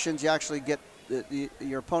cautions, you actually get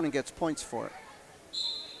your opponent gets points for it.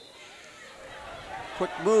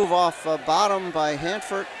 Quick move off bottom by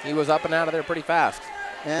Hanford. He was up and out of there pretty fast.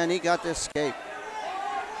 And he got the escape.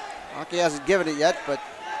 Hockey hasn't given it yet, but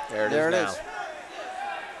there it is.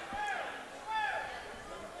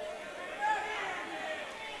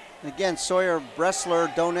 Again, Sawyer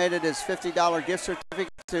Bressler donated his $50 gift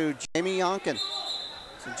certificate to Jamie Yonkin.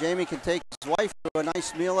 So Jamie can take his wife to a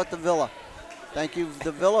nice meal at the Villa. Thank you,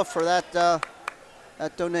 the Villa, for that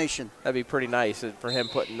donation. That'd be pretty nice for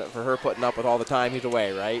her putting up with all the time he's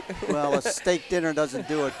away, right? Well, a steak dinner doesn't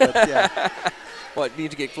do it, but yeah. What,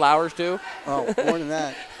 need to get flowers too? Oh, more than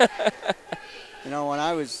that. When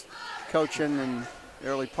I was coaching in the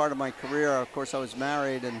early part of my career, of course I was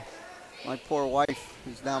married, and my poor wife,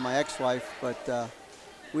 who's now my ex-wife, but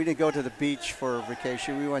we didn't go to the beach for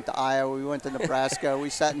vacation. We went to Iowa, we went to Nebraska, we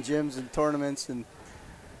sat in gyms and tournaments and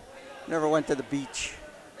never went to the beach.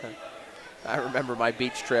 I remember my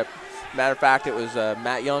beach trip. Matter of fact, it was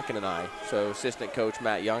Matt Yunkin and I. So assistant coach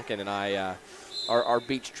Matt Yunkin and I, our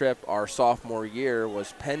beach trip our sophomore year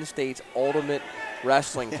was Penn State's ultimate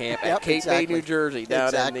wrestling camp at Cape Bay, New Jersey,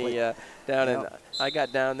 down in I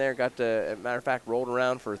got down there, got to, as a matter of fact, rolled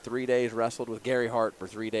around for 3 days, wrestled with Gary Hart for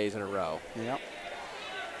 3 days in a row. Yep.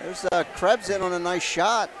 There's Krebs in on a nice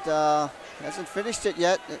shot. Hasn't finished it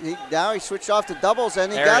yet. Now he switched off to doubles,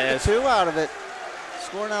 and he got the 2 out of it.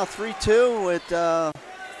 Score now 3-2 with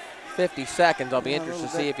 50 seconds. I'll be interested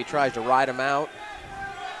to see if he tries to ride him out.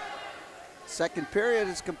 Second period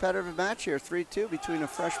is a competitive match here, 3-2 between a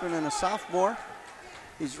freshman and a sophomore.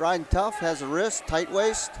 He's riding tough, has a wrist, tight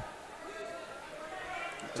waist.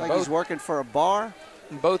 Looks like he's working for a bar.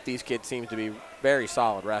 Both these kids seem to be very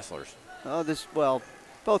solid wrestlers.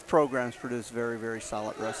 Both programs produce very, very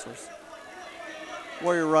solid wrestlers.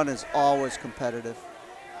 Warrior Run is always competitive.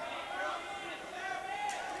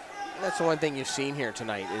 That's the one thing you've seen here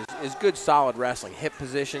tonight is good, solid wrestling. Hip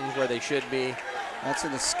positions where they should be. That's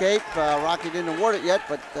an escape. Rocky didn't award it yet,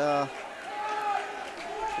 but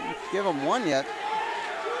didn't give him 1 yet.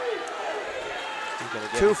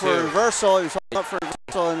 2 for a reversal. He was up for a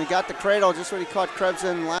reversal, and he got the cradle just when he caught Krebs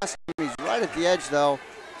in last time. He's right at the edge, though.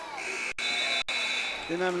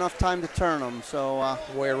 Didn't have enough time to turn him. So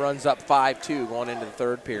Warrior runs up 5-2 going into the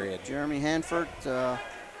third period. Jeremy Hanford, as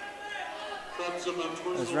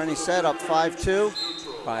Rennie said, up 5-2.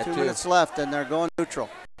 2 minutes left, and they're going neutral.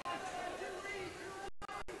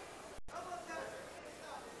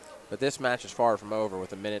 But this match is far from over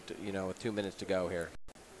with with 2 minutes to go here.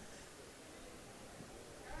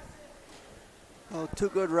 Well, 2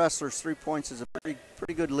 good wrestlers, 3 points is a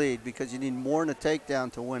pretty good lead because you need more than a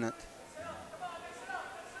takedown to win it.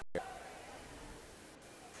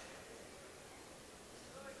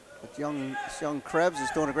 But young Krebs is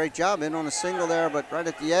doing a great job in on a single there, but right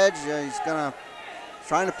at the edge, he's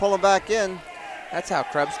trying to pull him back in. That's how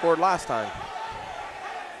Krebs scored last time,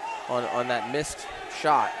 on that missed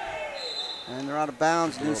shot. And they're out of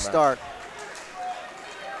bounds, new start.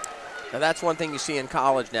 Now that's one thing you see in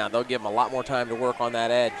college now. They'll give them a lot more time to work on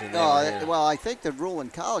that edge. Well, I think the rule in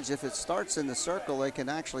college, if it starts in the circle, they can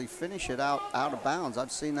actually finish it out of bounds.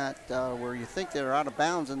 I've seen that where you think they're out of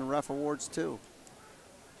bounds and the ref awards 2.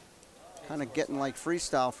 Kind of getting like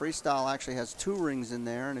freestyle. Freestyle actually has 2 rings in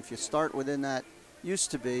there, and if you start within that,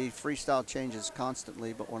 used to be, freestyle changes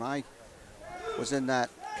constantly, but when I was in that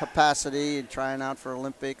capacity and trying out for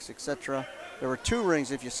Olympics, etc., there were 2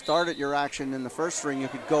 rings. If you started your action in the first ring, you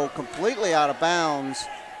could go completely out of bounds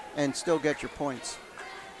and still get your points.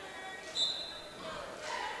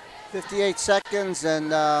 58 seconds,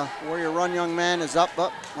 and Warrior Run young man is up.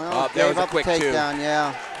 Gave up the takedown,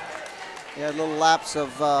 yeah. He had a little lapse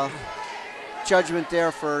of judgment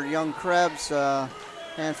there for young Krebs.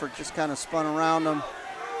 Hanford just kind of spun around him.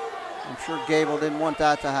 I'm sure Gable didn't want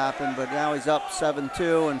that to happen, but now he's up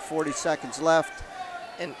 7-2 and 40 seconds left.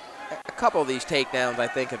 And a couple of these takedowns, I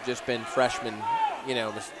think, have just been freshman,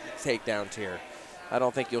 takedowns here. I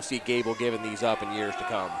don't think you'll see Gable giving these up in years to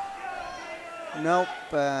come. Nope,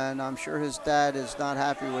 and I'm sure his dad is not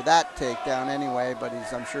happy with that takedown anyway, but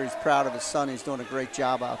I'm sure he's proud of his son. He's doing a great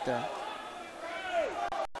job out there.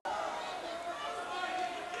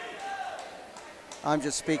 I'm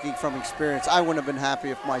just speaking from experience. I wouldn't have been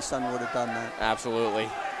happy if my son would have done that. Absolutely.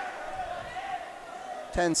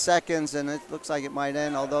 10 seconds, and it looks like it might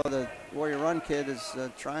end, although the Warrior Run kid is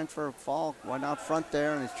trying for a fall. Went out front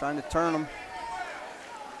there, and he's trying to turn him.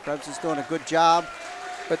 Krebs is doing a good job.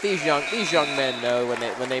 But these young men know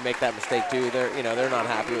when they make that mistake too. They're not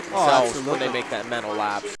happy with themselves when they make that mental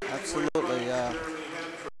lapse. Absolutely, yeah.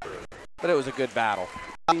 But it was a good battle.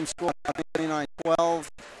 Team score 29-12.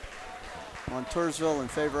 Montoursville in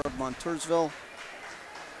favor of Montoursville.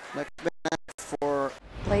 Next match for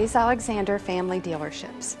Blaze Alexander Family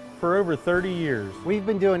Dealerships. For over 30 years, we've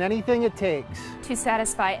been doing anything it takes to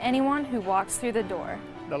satisfy anyone who walks through the door.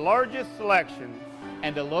 The largest selection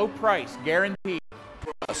and a low price guaranteed.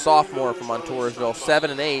 A sophomore from Montoursville,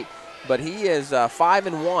 7-8, but he is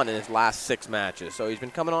 5-1 in his last 6 matches. So he's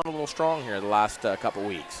been coming on a little strong here the last couple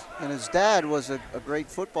weeks. And his dad was a great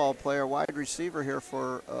football player, wide receiver here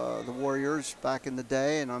for the Warriors back in the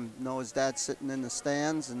day. And I know his dad's sitting in the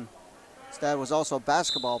stands, and his dad was also a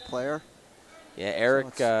basketball player. Yeah,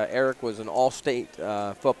 Eric was an all-state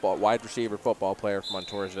wide receiver football player from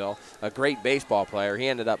Montoursville. A great baseball player. He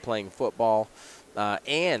ended up playing football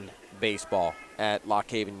and baseball at Lock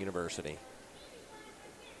Haven University.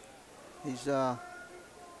 He's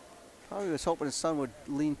probably was hoping his son would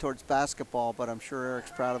lean towards basketball, but I'm sure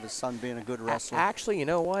Eric's proud of his son being a good wrestler. Actually, you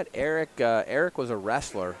know what? Eric was a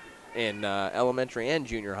wrestler in elementary and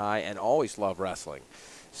junior high and always loved wrestling.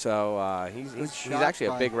 So he's actually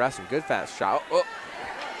a big wrestler. Good fast shot. Oh.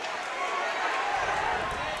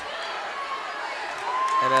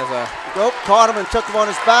 And as a Nope, caught him and took him on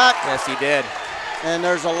his back. Yes, he did. And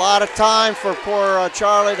there's a lot of time for poor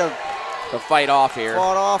Charlie to fight off here.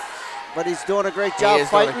 Fought off, but he's doing a great job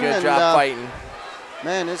fighting. He is doing a good job fighting.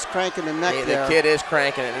 Man, it's cranking the neck there. The kid is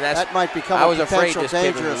cranking it, and that might become I was afraid potential this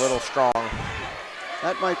dangerous. kid was a little strong.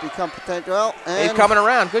 That might become potential. Well, and he's coming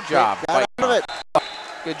around. Good job. Got out of it.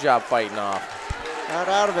 Good job fighting off. Got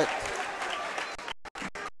out of it.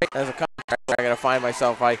 As a contractor, I got to find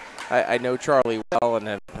myself. I know Charlie well and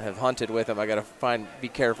have hunted with him. I got to be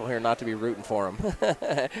careful here not to be rooting for him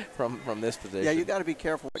from this position. Yeah, you got to be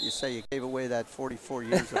careful what you say. You gave away that 44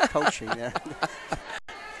 years of coaching there.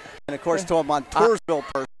 And of course, to a Montoursville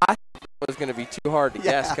person, I thought it was going to be too hard to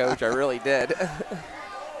guess, Coach. I really did.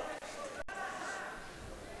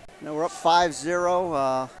 Now we're up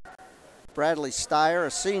 5-0. Bradley Steyer,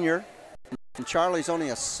 a senior, and Charlie's only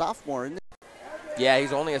a sophomore, isn't he? Yeah,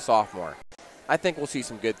 he's only a sophomore. I think we'll see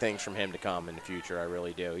some good things from him to come in the future. I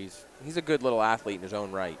really do. He's a good little athlete in his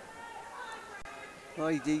own right. Well,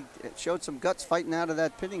 he showed some guts fighting out of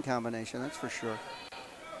that pinning combination, that's for sure.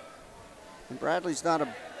 And Bradley's not a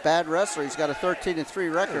bad wrestler. He's got a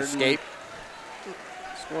 13-3 record. Escape.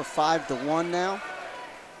 Score 5-1 now.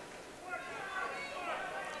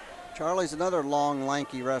 Charlie's another long,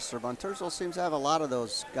 lanky wrestler. Montoursville seems to have a lot of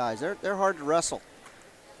those guys. They're hard to wrestle.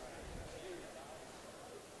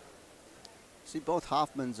 See, both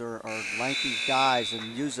Hoffmans are lanky guys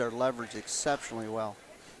and use their leverage exceptionally well.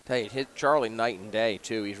 Tell you, it hit Charlie night and day,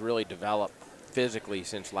 too. He's really developed physically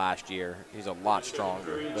since last year. He's a lot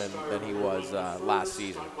stronger than he was last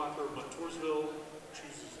season.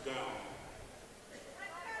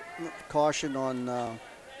 Caution on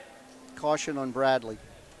Bradley.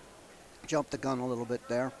 Jumped the gun a little bit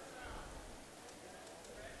there.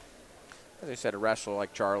 As I said, a wrestler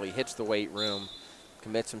like Charlie hits the weight room,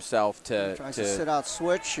 commits himself to tries to sit out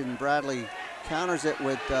switch, and Bradley counters it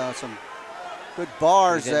with some good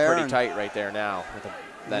bars he's in there. Pretty tight right there now with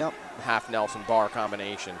that half Nelson bar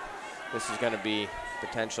combination. This is going to be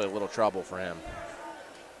potentially a little trouble for him.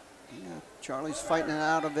 Yeah, Charlie's fighting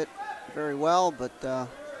out of it very well, but those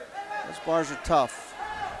bars are tough.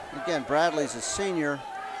 Again, Bradley's a senior.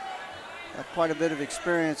 Got quite a bit of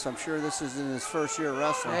experience. I'm sure this is in his first year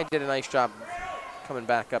wrestling. Yeah, he did a nice job coming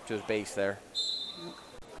back up to his base there.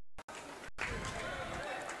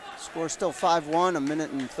 Score still 5-1, a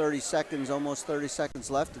minute and 30 seconds, almost 30 seconds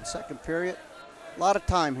left in second period. A lot of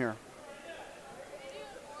time here.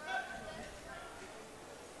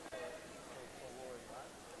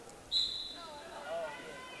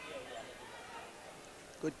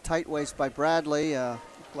 Good tight waist by Bradley.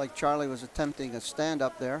 Looked like Charlie was attempting a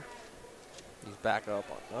stand-up there. He's back up.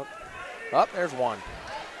 Up, there's one.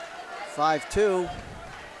 5-2.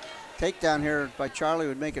 Takedown here by Charlie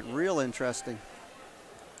would make it real interesting.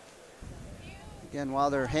 Again,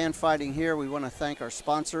 while they're hand fighting here, we want to thank our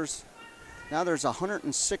sponsors. Now there's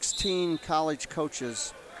 116 college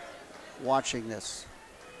coaches watching this.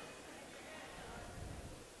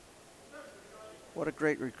 What a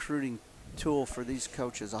great recruiting tool for these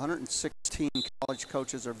coaches. 116 college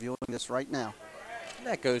coaches are viewing this right now. And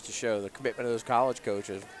that goes to show the commitment of those college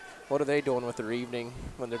coaches. What are they doing with their evening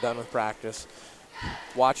when they're done with practice?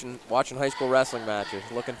 Watching high school wrestling matches,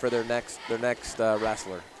 looking for their next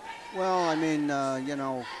wrestler. Well, I mean, you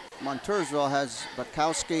know, Montoursville has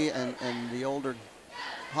Bukowski and the older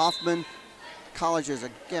Hoffman. Colleges are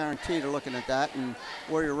guaranteed are looking at that, and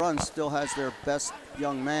Warrior Run still has their best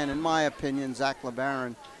young man, in my opinion, Zach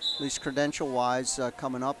LeBaron, at least credential-wise,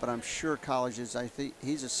 coming up. But I'm sure colleges, I think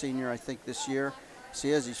he's a senior, I think, this year. Yes,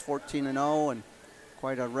 he is. He's 14-0 and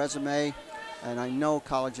quite a resume. And I know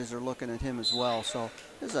colleges are looking at him as well. So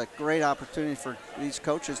this is a great opportunity for these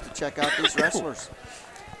coaches to check out these wrestlers.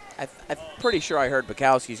 I'm pretty sure I heard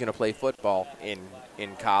Bukowski's going to play football in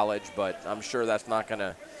college, but I'm sure that's not going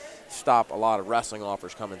to stop a lot of wrestling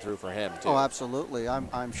offers coming through for him, too. Oh, absolutely.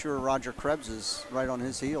 I'm sure Roger Krebs is right on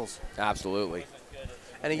his heels. Absolutely.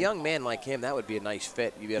 And a young man like him, that would be a nice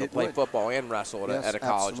fit. You'd be able to play football and wrestle at a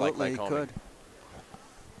college like Lycoming. He could.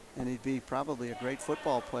 And he'd be probably a great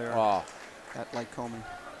football player at Lycoming.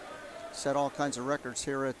 Set all kinds of records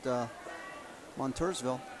here at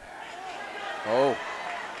Montoursville. Oh,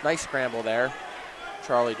 nice scramble there.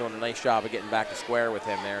 Charlie doing a nice job of getting back to square with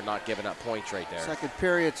him there, not giving up points right there. Second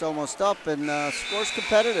period's almost up, and score's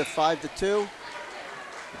competitive, 5-2.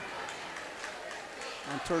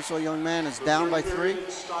 Montoursville young man is down by 3.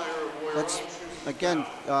 Let's, again,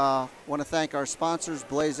 want to thank our sponsors,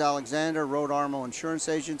 Blaze Alexander, Road Armo Insurance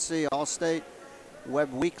Agency, Allstate,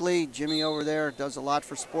 Web Weekly. Jimmy over there does a lot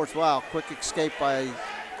for sports. Wow, quick escape by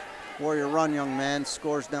Warrior Run young man.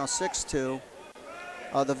 Score's now 6-2.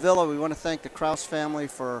 The Villa, we want to thank the Kraus family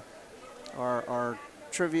for our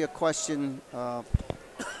trivia question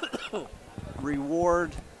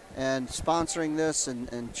reward and sponsoring this,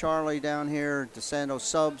 and Charlie down here, DeSanto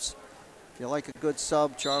Subs. If you like a good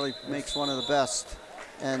sub, Charlie makes one of the best.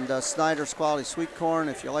 And Snyder's Quality Sweet Corn.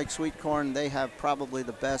 If you like sweet corn, they have probably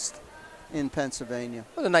the best in Pennsylvania.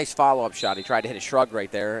 It was a nice follow-up shot. He tried to hit a shrug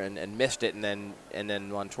right there and missed it, and then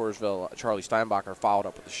Montoursville, Charlie Steinbacher followed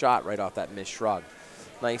up with a shot right off that missed shrug.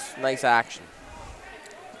 Nice action.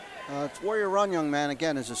 It's Warrior Run, young man,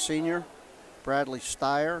 again, is a senior. Bradley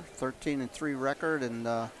Steyer, 13-3 record,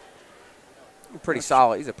 and pretty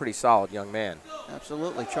solid. He's a pretty solid young man.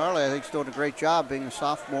 Absolutely. Charlie, I think, is doing a great job being a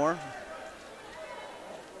sophomore.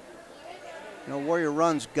 You know, Warrior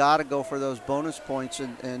Run's got to go for those bonus points,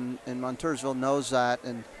 and Montoursville knows that,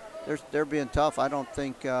 and they're being tough. I don't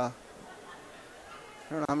think, I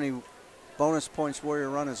don't know how many bonus points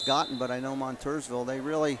Warrior Run has gotten, but I know Montoursville, they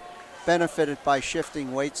really benefited by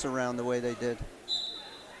shifting weights around the way they did.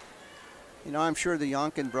 You know, I'm sure the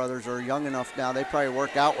Yonkin brothers are young enough now. They probably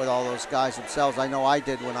work out with all those guys themselves. I know I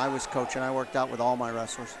did when I was coaching. I worked out with all my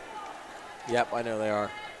wrestlers. Yep, I know they are.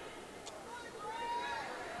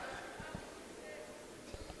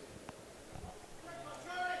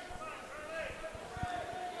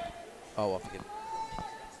 Oh, off again.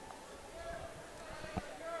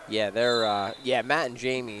 Yeah, they're Matt and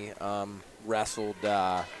Jamie wrestled.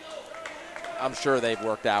 I'm sure they've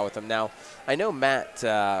worked out with them. Now, I know Matt's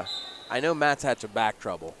had some back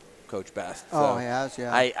trouble, Coach Best. So oh, he has,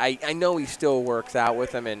 yeah. I know he still works out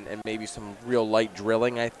with them and maybe some real light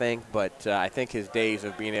drilling, I think. But I think his days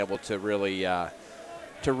of being able to really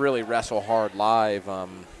wrestle hard live,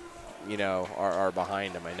 you know, are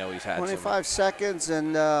behind him. I know he's had 25 seconds, and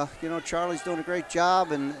you know, Charlie's doing a great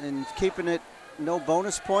job and keeping it no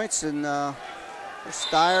bonus points. And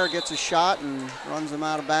Steyer gets a shot and runs him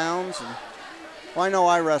out of bounds. And well, I know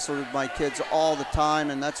I wrestle with my kids all the time,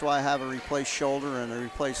 and that's why I have a replaced shoulder and a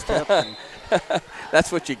replaced hip. And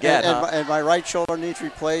that's what you get, and my right shoulder needs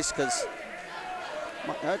replaced because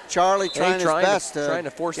Charlie trying his best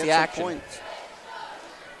to force get the action. Points.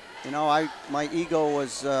 You know, my ego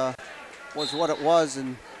was what it was,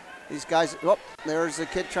 and these guys. Oh, there's the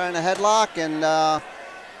kid trying to headlock and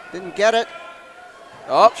didn't get it.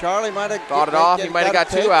 Oh, Charlie might have fought it off. He might have got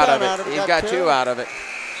two out of it. He got two out of it.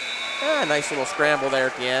 Yeah, nice little scramble there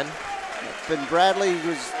at the end. But Bradley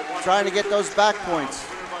was trying to get those back points.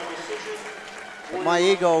 But my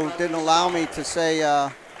ego didn't allow me to say,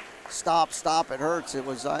 stop, it hurts. It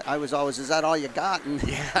was I was always, is that all you got? And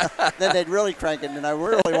yeah. Then they'd really crank it, and I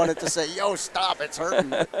really wanted to say, yo, stop, it's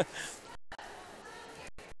hurting. And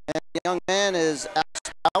the young man is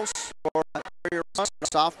Alex Strauss for Warrior Run,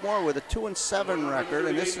 sophomore with a 2-7 record,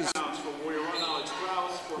 and this is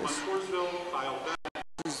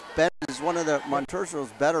Ben is one of the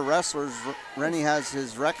Montoursville's better wrestlers. Rennie has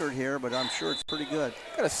his record here, but I'm sure it's pretty good.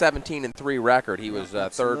 Got a 17-3 record. He was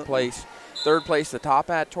third place the Top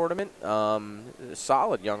Hat tournament.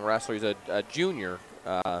 Solid young wrestler. He's a junior.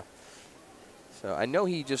 So I know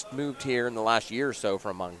he just moved here in the last year or so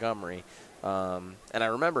from Montgomery. And I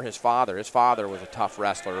remember his father. His father was a tough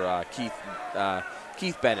wrestler,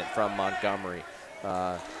 Keith Bennett from Montgomery.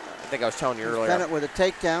 I think I was telling you earlier. Bennett with a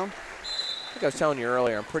takedown. I think I was telling you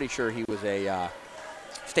earlier, I'm pretty sure he was a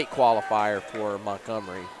state qualifier for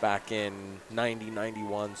Montgomery back in 90,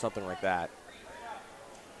 91, something like that.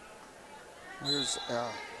 Here's,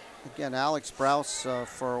 again, Alex Brous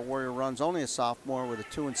for Warrior Runs, only a sophomore with a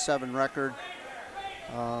 2-7 record.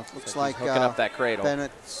 Looks like hooking up that cradle.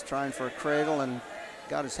 Bennett's trying for a cradle and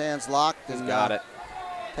got his hands locked. He's and got it.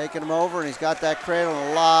 Taking him over, and he's got that cradle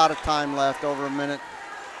and a lot of time left, over a minute,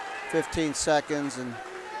 15 seconds. And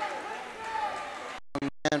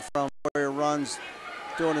man from Warrior Runs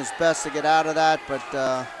doing his best to get out of that, but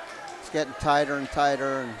it's getting tighter and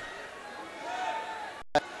tighter.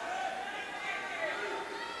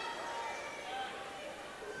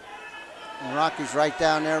 And Rocky's right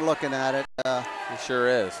down there looking at it. He sure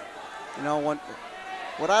is. You know,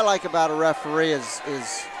 what I like about a referee is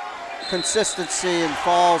consistency and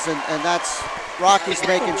falls, and that's Rocky's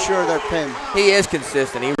making sure they're pinned. He is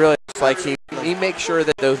consistent. He really is. Like he makes sure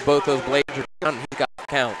that both those blades are down. He's got to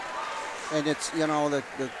count. And it's, you know, the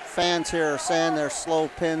fans here are saying they're slow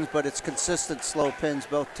pins, but it's consistent slow pins,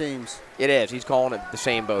 both teams. It is. He's calling it the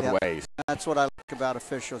same both ways. That's what I like about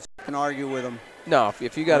officials. You can argue with them. No,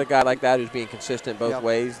 if you got a guy like that who's being consistent both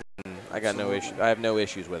ways, then I got no issue. I have no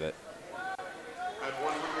issues with it. At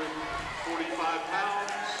 145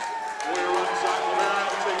 pounds, Warrior Run Zach LeBaron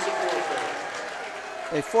takes a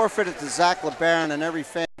forfeit. They forfeited to Zach LeBaron, and every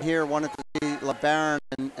fan here wanted to see LeBaron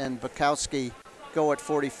and Bukowski go at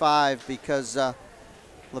 45 because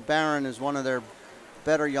LeBaron is one of their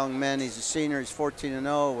better young men. He's a senior. He's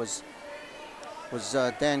 14-0. Was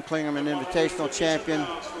Dan Klingerman Invitational champion.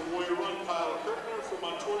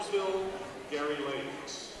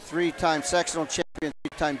 Three-time sectional champion,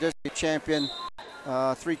 three-time district champion,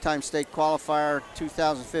 three-time state qualifier,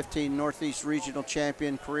 2015 Northeast Regional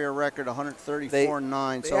champion, career record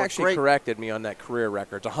 134-9. They actually corrected me on that career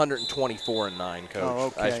record. It's 124-9, Coach. Oh,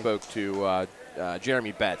 okay. I spoke to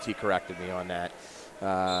Jeremy Betts. He corrected me on that.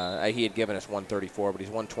 He had given us 134, but he's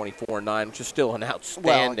 124-9, which is still an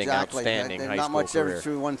outstanding high school career. Not much difference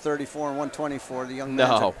between 134 and 124. The young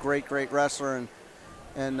man's a great wrestler,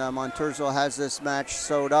 and Montoursville has this match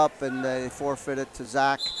sewed up, and they forfeit it to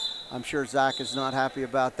Zach. I'm sure Zach is not happy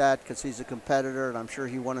about that because he's a competitor, and I'm sure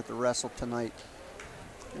he wanted to wrestle tonight.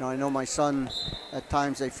 You know, I know my son, at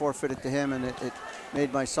times they forfeited to him, and it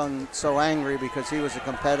made my son so angry because he was a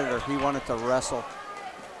competitor. He wanted to wrestle.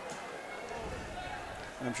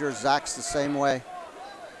 And I'm sure Zach's the same way.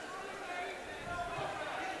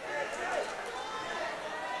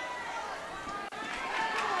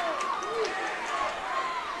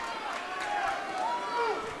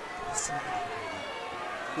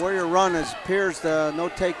 Warrior Run appears no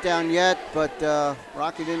takedown yet, but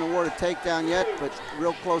Rocky didn't award a takedown yet, but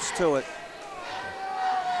real close to it.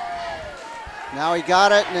 Now he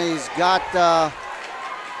got it, and he's got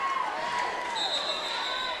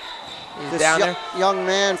this young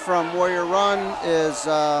man from Warrior Run is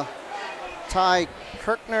Ty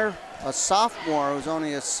Kirkner, a sophomore who's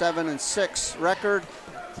only a 7-6 record.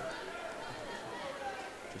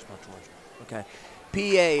 Okay,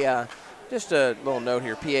 PA. Just a little note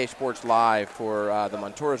here, PA Sports Live for the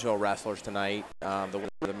Montoursville wrestlers tonight,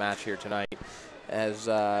 the match here tonight, as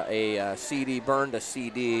a CD, burned a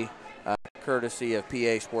CD, courtesy of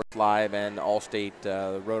PA Sports Live and Allstate,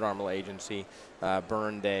 the Road Armor Agency,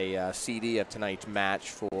 burned a CD of tonight's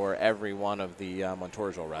match for every one of the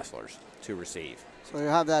Montoursville wrestlers to receive. So you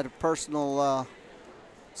have that personal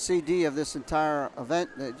CD of this entire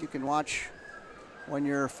event that you can watch when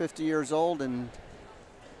you're 50 years old and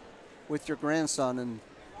with your grandson and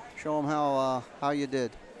show him how you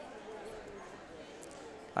did.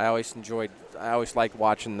 I always liked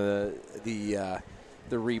watching the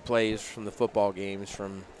replays from the football games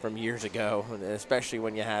from years ago, and especially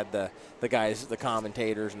when you had the guys, the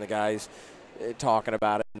commentators, and the guys talking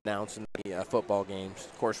about it, announcing the football games.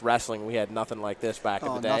 Of course, wrestling, we had nothing like this back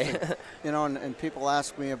in the day. You know, and people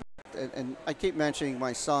ask me about it, and I keep mentioning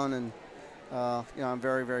my son, and you know, I'm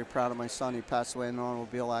very, very proud of my son. He passed away in an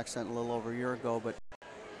automobile accident a little over a year ago, but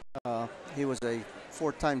he was a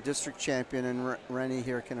 4-time district champion, and Rennie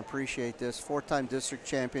here can appreciate this. 4-time district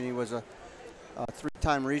champion. He was a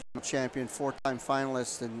 3-time regional champion, 4-time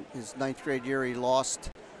finalist. In his 9th grade year, he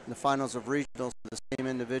lost in the finals of regionals to the same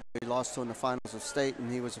individual he lost to in the finals of state,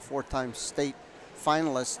 and he was a 4-time state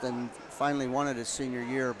finalist and finally won it his senior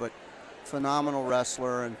year. But phenomenal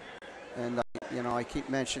wrestler, and you know, I keep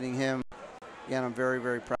mentioning him. Again, I'm very,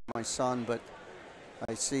 very proud of my son, but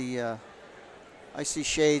I see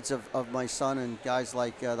shades of my son and guys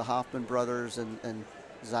like the Hoffman brothers and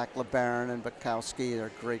Zach LeBaron and Bukowski.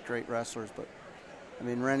 They're great, great wrestlers. But I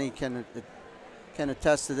mean, Rennie can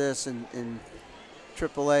attest to this in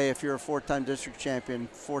AAA. If you're a 4-time district champion,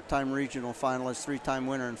 4-time regional finalist, 3-time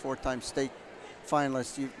winner, and 4-time state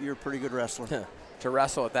finalist, you're a pretty good wrestler. To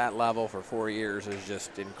wrestle at that level for 4 years is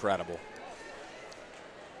just incredible.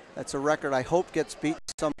 That's a record I hope gets beaten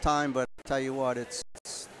sometime, but I'll tell you what, it's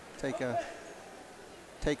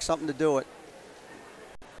take something to do it.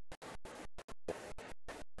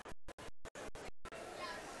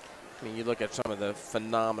 I mean, you look at some of the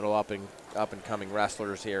phenomenal up and coming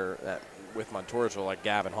wrestlers here with Montoursville, like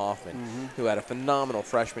Gavin Hoffman, who had a phenomenal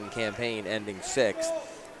freshman campaign, ending 6th,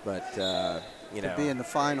 but you know, to be in the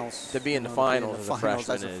finals. To be in the finals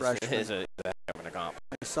as a freshman is a heck of an accomplishment.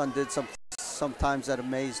 My son did sometimes that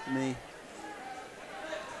amazed me.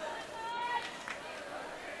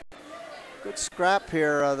 Good scrap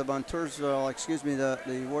here. The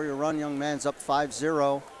Warrior Run young man's up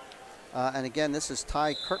 5-0. And again, this is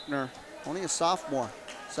Ty Kirkner, only a sophomore,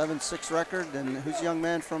 7-6 record. And who's the young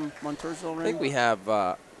man from Montoursville? I think we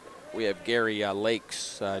have Gary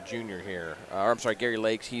Lakes Jr. here. I'm sorry, Gary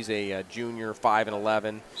Lakes. He's a junior,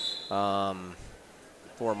 5-11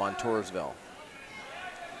 for Montoursville.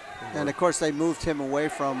 And of course, they moved him away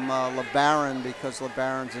from LeBaron because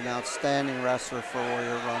LeBaron's an outstanding wrestler for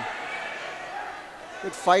Warrior Run.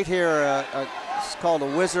 Good fight here. It's called a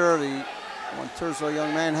whizzer. The Montoursville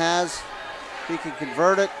young man has. He can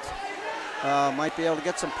convert it. Might be able to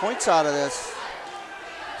get some points out of this.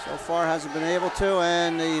 So far hasn't been able to,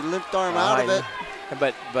 and he limped arm out of it.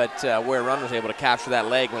 But Warrior Run was able to capture that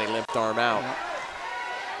leg when he limped arm out. Yeah.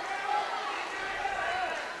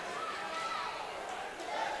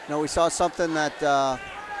 No, we saw something that,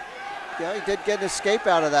 yeah, he did get an escape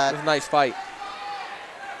out of that. It was a nice fight.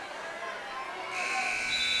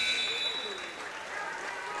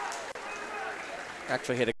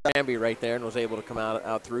 Actually hit a Granby right there and was able to come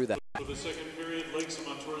out through that. For the second period, Lakes of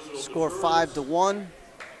Montoursville Score defers. 5-1.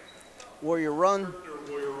 Warrior Run.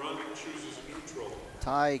 Warrior Run chooses neutral.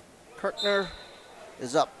 Ty Kirkner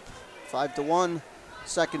is up 5-1.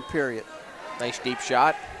 Second period. Nice deep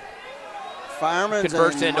shot. Fireman's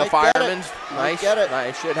converts into Fireman's. Nice. Get it.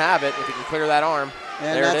 Nice. Should have it if he can clear that arm.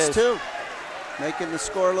 And there that's it is. 2. Making the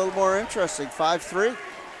score a little more interesting. 5-3.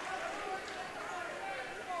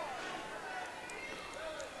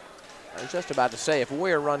 I was just about to say, if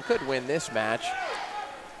Warrior Run could win this match,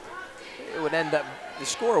 it would end up, the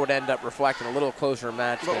score would end up reflecting a little closer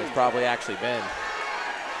match than it's probably actually been.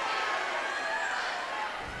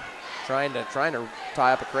 Trying to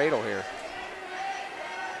tie up a cradle here.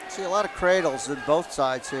 See a lot of cradles in both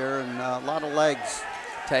sides here, and a lot of legs.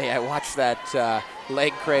 Tell you, I watched that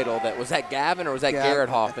leg cradle. Was that Gavin or was that Garrett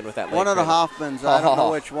Hoffman with that leg One of the cradle? Hoffmans. I don't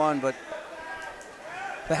know which one, but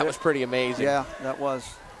that was pretty amazing. Yeah, that was.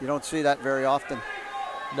 You don't see that very often.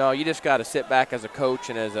 No, you just got to sit back as a coach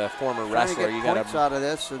and as a former wrestler. You got points out of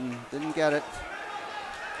this and didn't get it.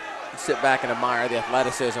 Sit back and admire the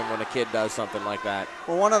athleticism when a kid does something like that.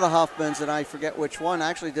 Well, one of the Huffmans, and I forget which one,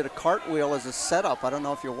 actually did a cartwheel as a setup. I don't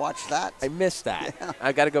know if you watched that. I missed that. Yeah.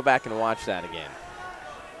 I got to go back and watch that again.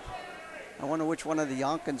 I wonder which one of the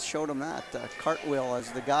Yonkins showed him that cartwheel. As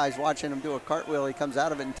the guy's watching him do a cartwheel, he comes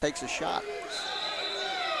out of it and takes a shot.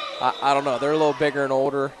 I don't know. They're a little bigger and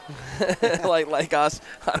older, like us.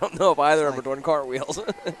 I don't know if either of them are doing cartwheels.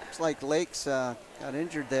 Looks like Lakes got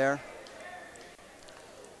injured there.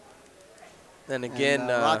 And again,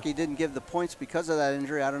 Rocky didn't give the points because of that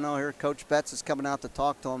injury. I don't know. Here, Coach Betts is coming out to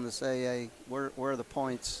talk to him to say, hey, where are the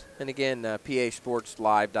points? And again,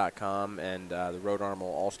 PASportsLive.com and the Rhode Armor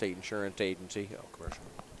Allstate Insurance Agency. Oh, commercial.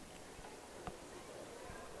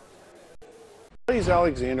 Blaze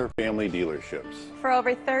Alexander Family Dealerships. For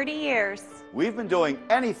over 30 years, we've been doing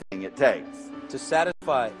anything it takes to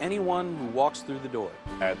satisfy anyone who walks through the door.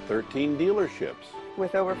 At 13 dealerships.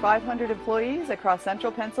 With over 500 employees across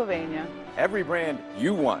central Pennsylvania. Every brand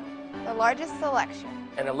you want. The largest selection.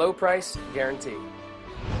 And a low price guarantee.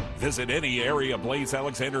 Visit any area Blaze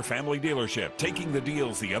Alexander Family Dealership, taking the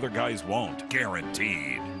deals the other guys won't,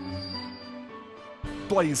 guaranteed.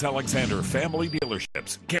 Blaze Alexander Family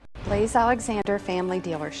Dealerships. Blaze Alexander Family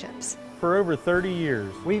Dealerships. For over 30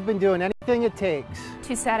 years, we've been doing anything it takes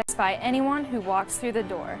to satisfy anyone who walks through the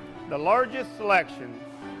door. The largest selection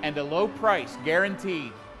and a low price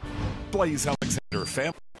guaranteed. Blaze Alexander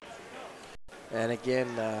Family. And again,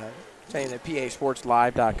 saying that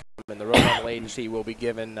PASportsLive.com and the Rhode Island Agency will be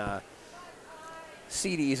giving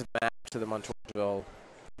CDs of the match to the Montoursville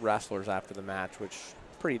wrestlers after the match, which is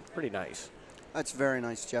pretty nice. That's a very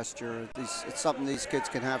nice gesture. It's something these kids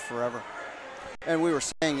can have forever. And we were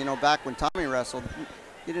saying, you know, back when Tommy wrestled,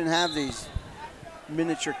 you didn't have these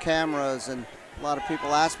miniature cameras, and a lot of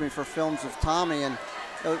people asked me for films of Tommy, and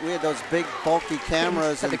we had those big, bulky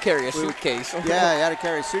cameras. Had to carry a suitcase. Yeah, you had to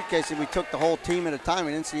carry a suitcase, and we took the whole team at a time.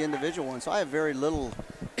 We didn't see individual ones. So I have very little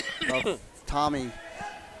of Tommy.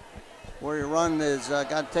 Warrior Run is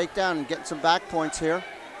got a takedown and getting some back points here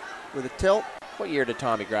with a tilt. What year did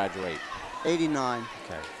Tommy graduate? 89.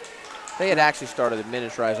 Okay. They had actually started to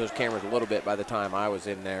miniaturize those cameras a little bit by the time I was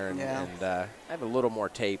in there, and, yeah. and I have a little more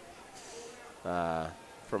tape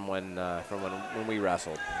from when we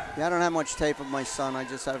wrestled. Yeah, I don't have much tape of my son. I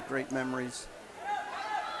just have great memories.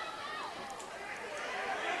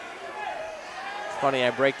 Funny, I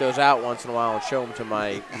break those out once in a while and show them to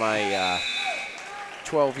my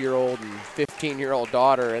 12-year-old and 15-year-old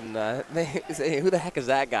daughter, and they say, "Who the heck is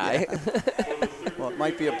that guy?" Yeah. Well, it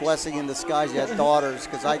might be a blessing in disguise you had daughters,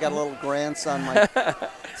 because I got a little grandson, my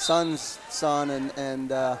son's son,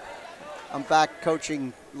 and I'm back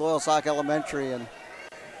coaching Loyal Sock Elementary, and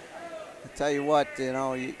I tell you what, you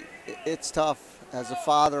know, it's tough as a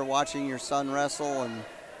father watching your son wrestle. And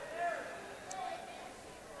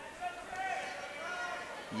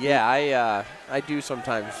yeah, I do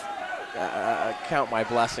sometimes count my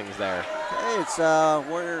blessings there. Okay, it's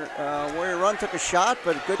Warrior Run took a shot,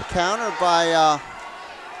 but a good counter by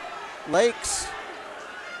Lakes.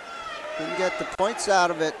 Didn't get the points out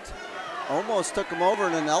of it. Almost took him over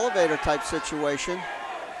in an elevator type situation.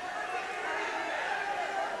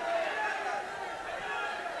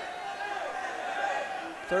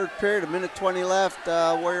 Third period, 1:20 left.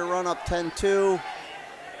 Warrior run up 10-2.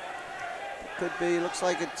 Could be, looks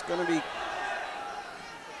like it's going to be.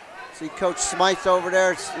 See Coach Smythe over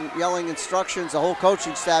there yelling instructions, the whole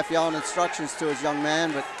coaching staff yelling instructions to his young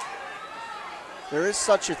man, but there is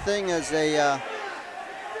such a thing as a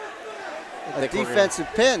defensive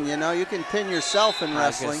pin. You know, you can pin yourself in wrestling. I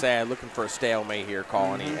was going to say, I'm looking for a stalemate here,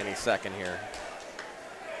 call any second here.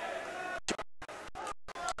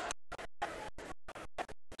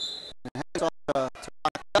 Hands off to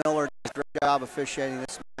Miller, does a great job officiating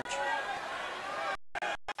this match.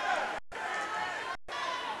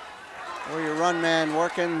 Warrior run man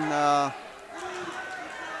working.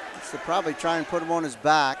 So probably try and put him on his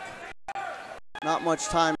back. Not much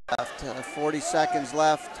time left. 40 seconds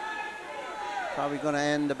left. Probably going to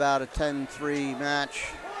end about a 10-3 match.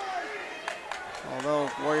 Although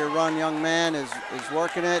Warrior run young man is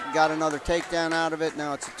working it. Got another takedown out of it.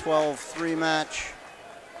 Now it's a 12-3 match.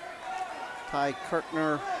 Ty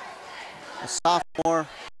Kirkner, a sophomore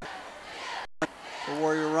for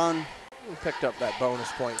Warrior run. He picked up that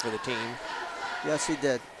bonus point for the team. Yes, he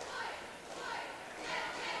did.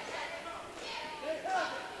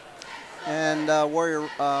 And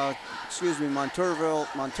Montoursville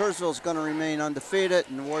is going to remain undefeated,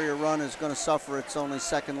 and Warrior Run is going to suffer its only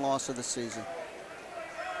second loss of the season.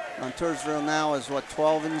 Montoursville now is, what,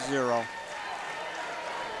 12-0.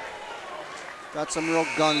 Got some real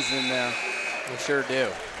guns in there. They sure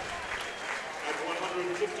do.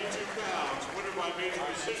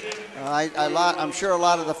 I'm sure a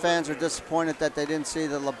lot of the fans are disappointed that they didn't see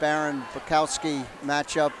the LeBaron-Bukowski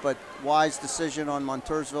matchup, but wise decision on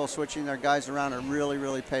Montoursville switching their guys around. It really,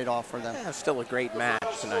 really paid off for them. Yeah, it's still a great match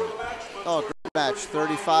tonight. Oh, great match,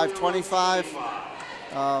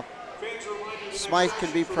 35-25. Smythe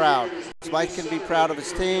can be proud. Smythe can be proud of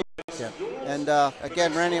his team. Yeah. And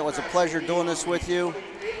again, Rennie, it was a pleasure doing this with you.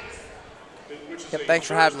 Yep, thanks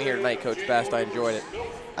for having me here tonight, Coach Best. I enjoyed it.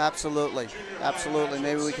 Absolutely, absolutely.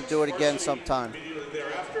 Maybe we could do it again sometime.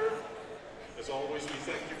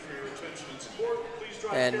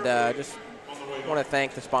 And just want to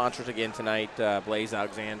thank the sponsors again tonight, Blaze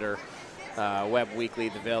Alexander, Web Weekly,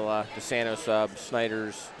 The Villa, DeSanto Subs,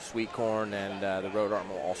 Snyder's, Sweet Corn, and the Road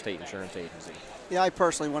Armor Allstate Insurance Agency. Yeah, I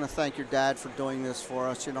personally want to thank your dad for doing this for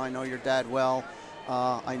us. You know, I know your dad well.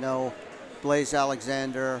 I know Blaze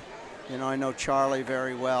Alexander. You know, I know Charlie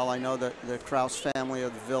very well. I know the Krause family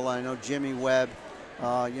of the Villa. I know Jimmy Webb.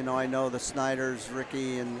 You know, I know the Snyders,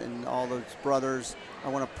 Ricky, and all those brothers. I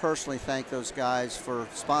want to personally thank those guys for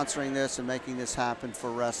sponsoring this and making this happen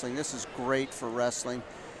for wrestling. This is great for wrestling.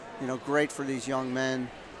 You know, great for these young men.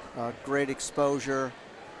 Great exposure.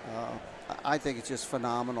 I think it's just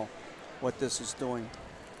phenomenal what this is doing.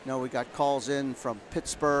 You know, we got calls in from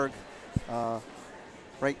Pittsburgh.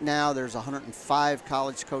 Right now, there's 105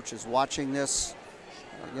 college coaches watching this.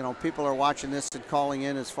 You know, people are watching this and calling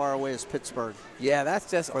in as far away as Pittsburgh. Yeah,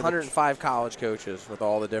 that's just 105 college coaches with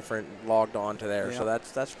all the different logged on to there. Yeah. So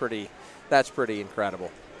that's pretty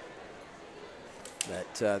incredible.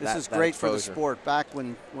 This is great for the sport. Back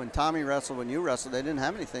when Tommy wrestled, when you wrestled, they didn't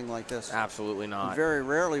have anything like this. Absolutely not. And very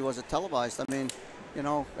rarely was it televised. I mean, you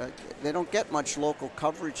know, they don't get much local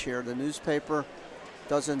coverage here. The newspaper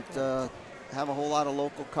doesn't have a whole lot of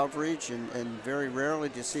local coverage, and very rarely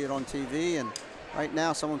do you see it on TV. And right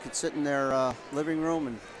now, someone could sit in their living room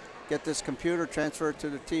and get this computer, transfer it to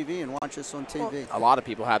the TV, and watch this on TV. Well, a lot of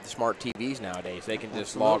people have the smart TVs nowadays. They can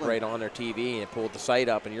just log right on their TV and pull the site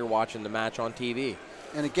up, and you're watching the match on TV.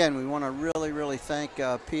 And again, we want to really, really thank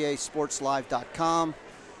PASportsLive.com.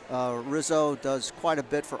 Rizzo does quite a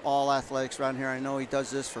bit for all athletics around here. I know he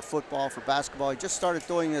does this for football, for basketball. He just started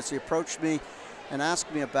doing this. He approached me and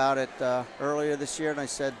asked me about it earlier this year, and I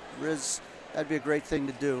said, Riz, that'd be a great thing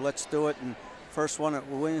to do. Let's do it. And first one at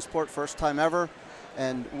Williamsport, first time ever.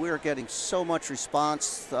 And we're getting so much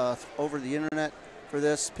response over the internet for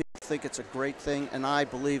this. People think it's a great thing, and I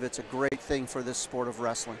believe it's a great thing for this sport of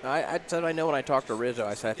wrestling. I said I know when I talked to Rizzo,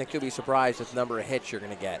 I said I think you'll be surprised at the number of hits you're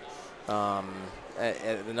going to get.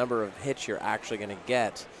 The number of hits you're actually going to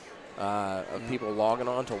get of people logging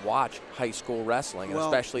on to watch high school wrestling, well,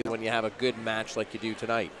 especially when you have a good match like you do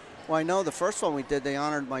tonight. Well, I know the first one we did, they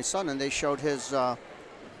honored my son, and they showed his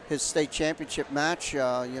state championship match.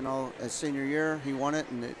 You know, his senior year, he won it,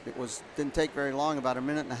 and it didn't take very long, about a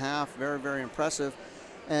minute and a half. Very, very impressive.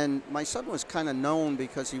 And my son was kind of known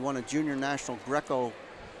because he won a junior national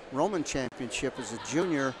Greco-Roman championship as a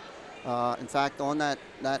junior. In fact, on that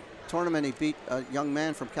tournament, he beat a young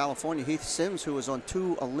man from California, Heath Sims, who was on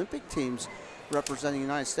 2 Olympic teams representing the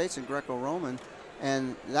United States in Greco-Roman.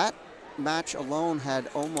 And that match alone had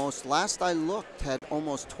almost, last I looked, had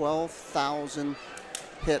almost 12,000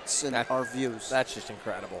 hits and our views. That's just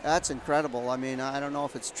incredible. That's incredible. I mean, I don't know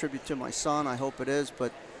if it's a tribute to my son. I hope it is.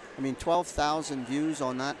 But, I mean, 12,000 views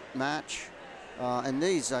on that match. And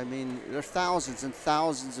these, I mean, there are thousands and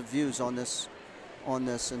thousands of views on this.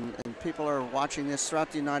 And people are watching this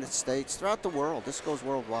throughout the United States, throughout the world. This goes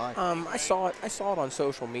worldwide. I saw it on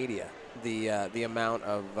social media. The amount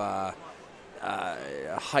of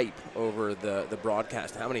hype over the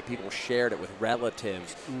broadcast. How many people shared it with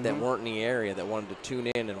relatives that weren't in the area that wanted to tune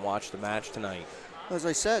in and watch the match tonight? As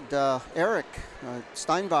I said, Eric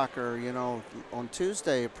Steinbacher, you know, on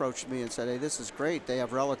Tuesday approached me and said, "Hey, this is great. They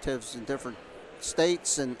have relatives in different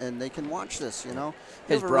states and they can watch this, you know."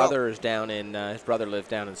 His brother is down in his brother lives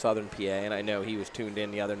down in southern PA, and I know he was tuned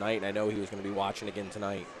in the other night, and I know he was going to be watching again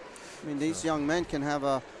tonight. I mean, these young men can have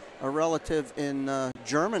a relative in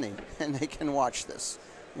Germany and they can watch this.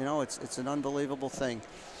 You know, it's an unbelievable thing.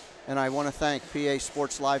 And I want to thank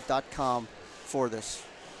PASportsLive.com for this.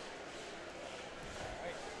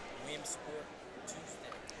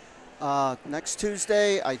 Next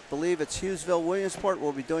Tuesday, I believe it's Hughesville-Williamsport.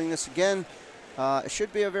 We'll be doing this again. It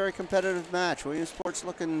should be a very competitive match. Williamsport's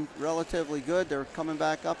looking relatively good. They're coming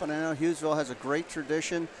back up, and I know Hughesville has a great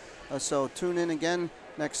tradition. So tune in again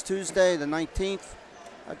next Tuesday, the 19th,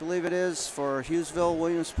 I believe it is, for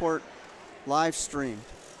Hughesville-Williamsport live stream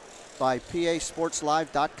by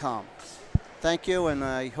PASportsLive.com. Thank you, and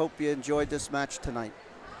I hope you enjoyed this match tonight.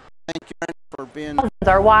 Thank you, Rennie, for being...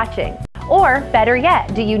 ...are watching. Or, better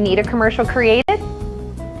yet, do you need a commercial created?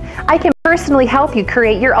 I can personally help you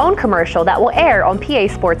create your own commercial that will air on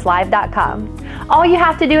PASportsLive.com. All you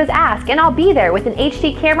have to do is ask, and I'll be there with an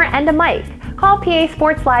HD camera and a mic. Call PA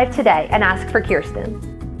Sports Live today and ask for Kirsten.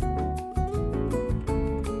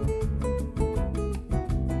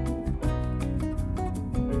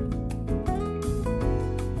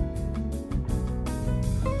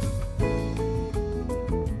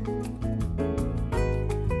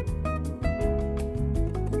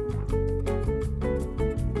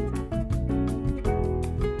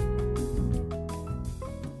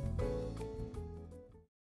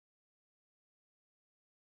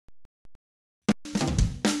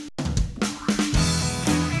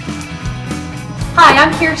 Hi,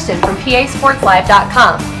 I'm Kirsten from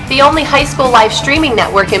PASportsLive.com, the only high school live streaming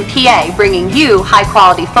network in PA bringing you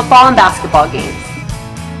high-quality football and basketball games.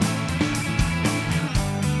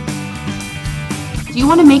 Do you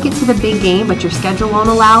want to make it to the big game but your schedule won't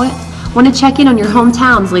allow it? Want to check in on your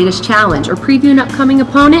hometown's latest challenge or preview an upcoming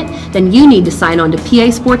opponent? Then you need to sign on to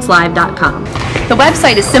PASportsLive.com. The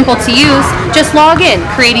website is simple to use. Just log in,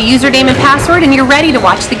 create a username and password, and you're ready to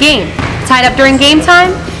watch the game. Tied up during game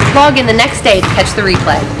time? Log in the next day to catch the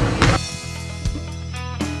replay.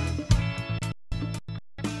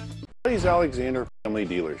 Blaze Alexander Family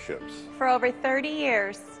Dealerships. For over 30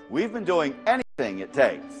 years, we've been doing anything it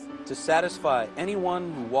takes to satisfy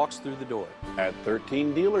anyone who walks through the door. At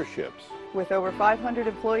 13 dealerships. with over 500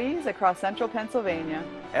 employees across central Pennsylvania.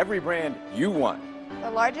 Every brand you want.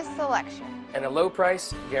 The largest selection. And a low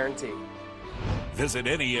price guarantee. Visit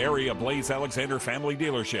any area Blaze Alexander family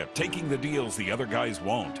dealership, taking the deals the other guys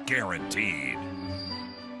won't, guaranteed.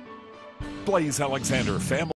 Blaze Alexander family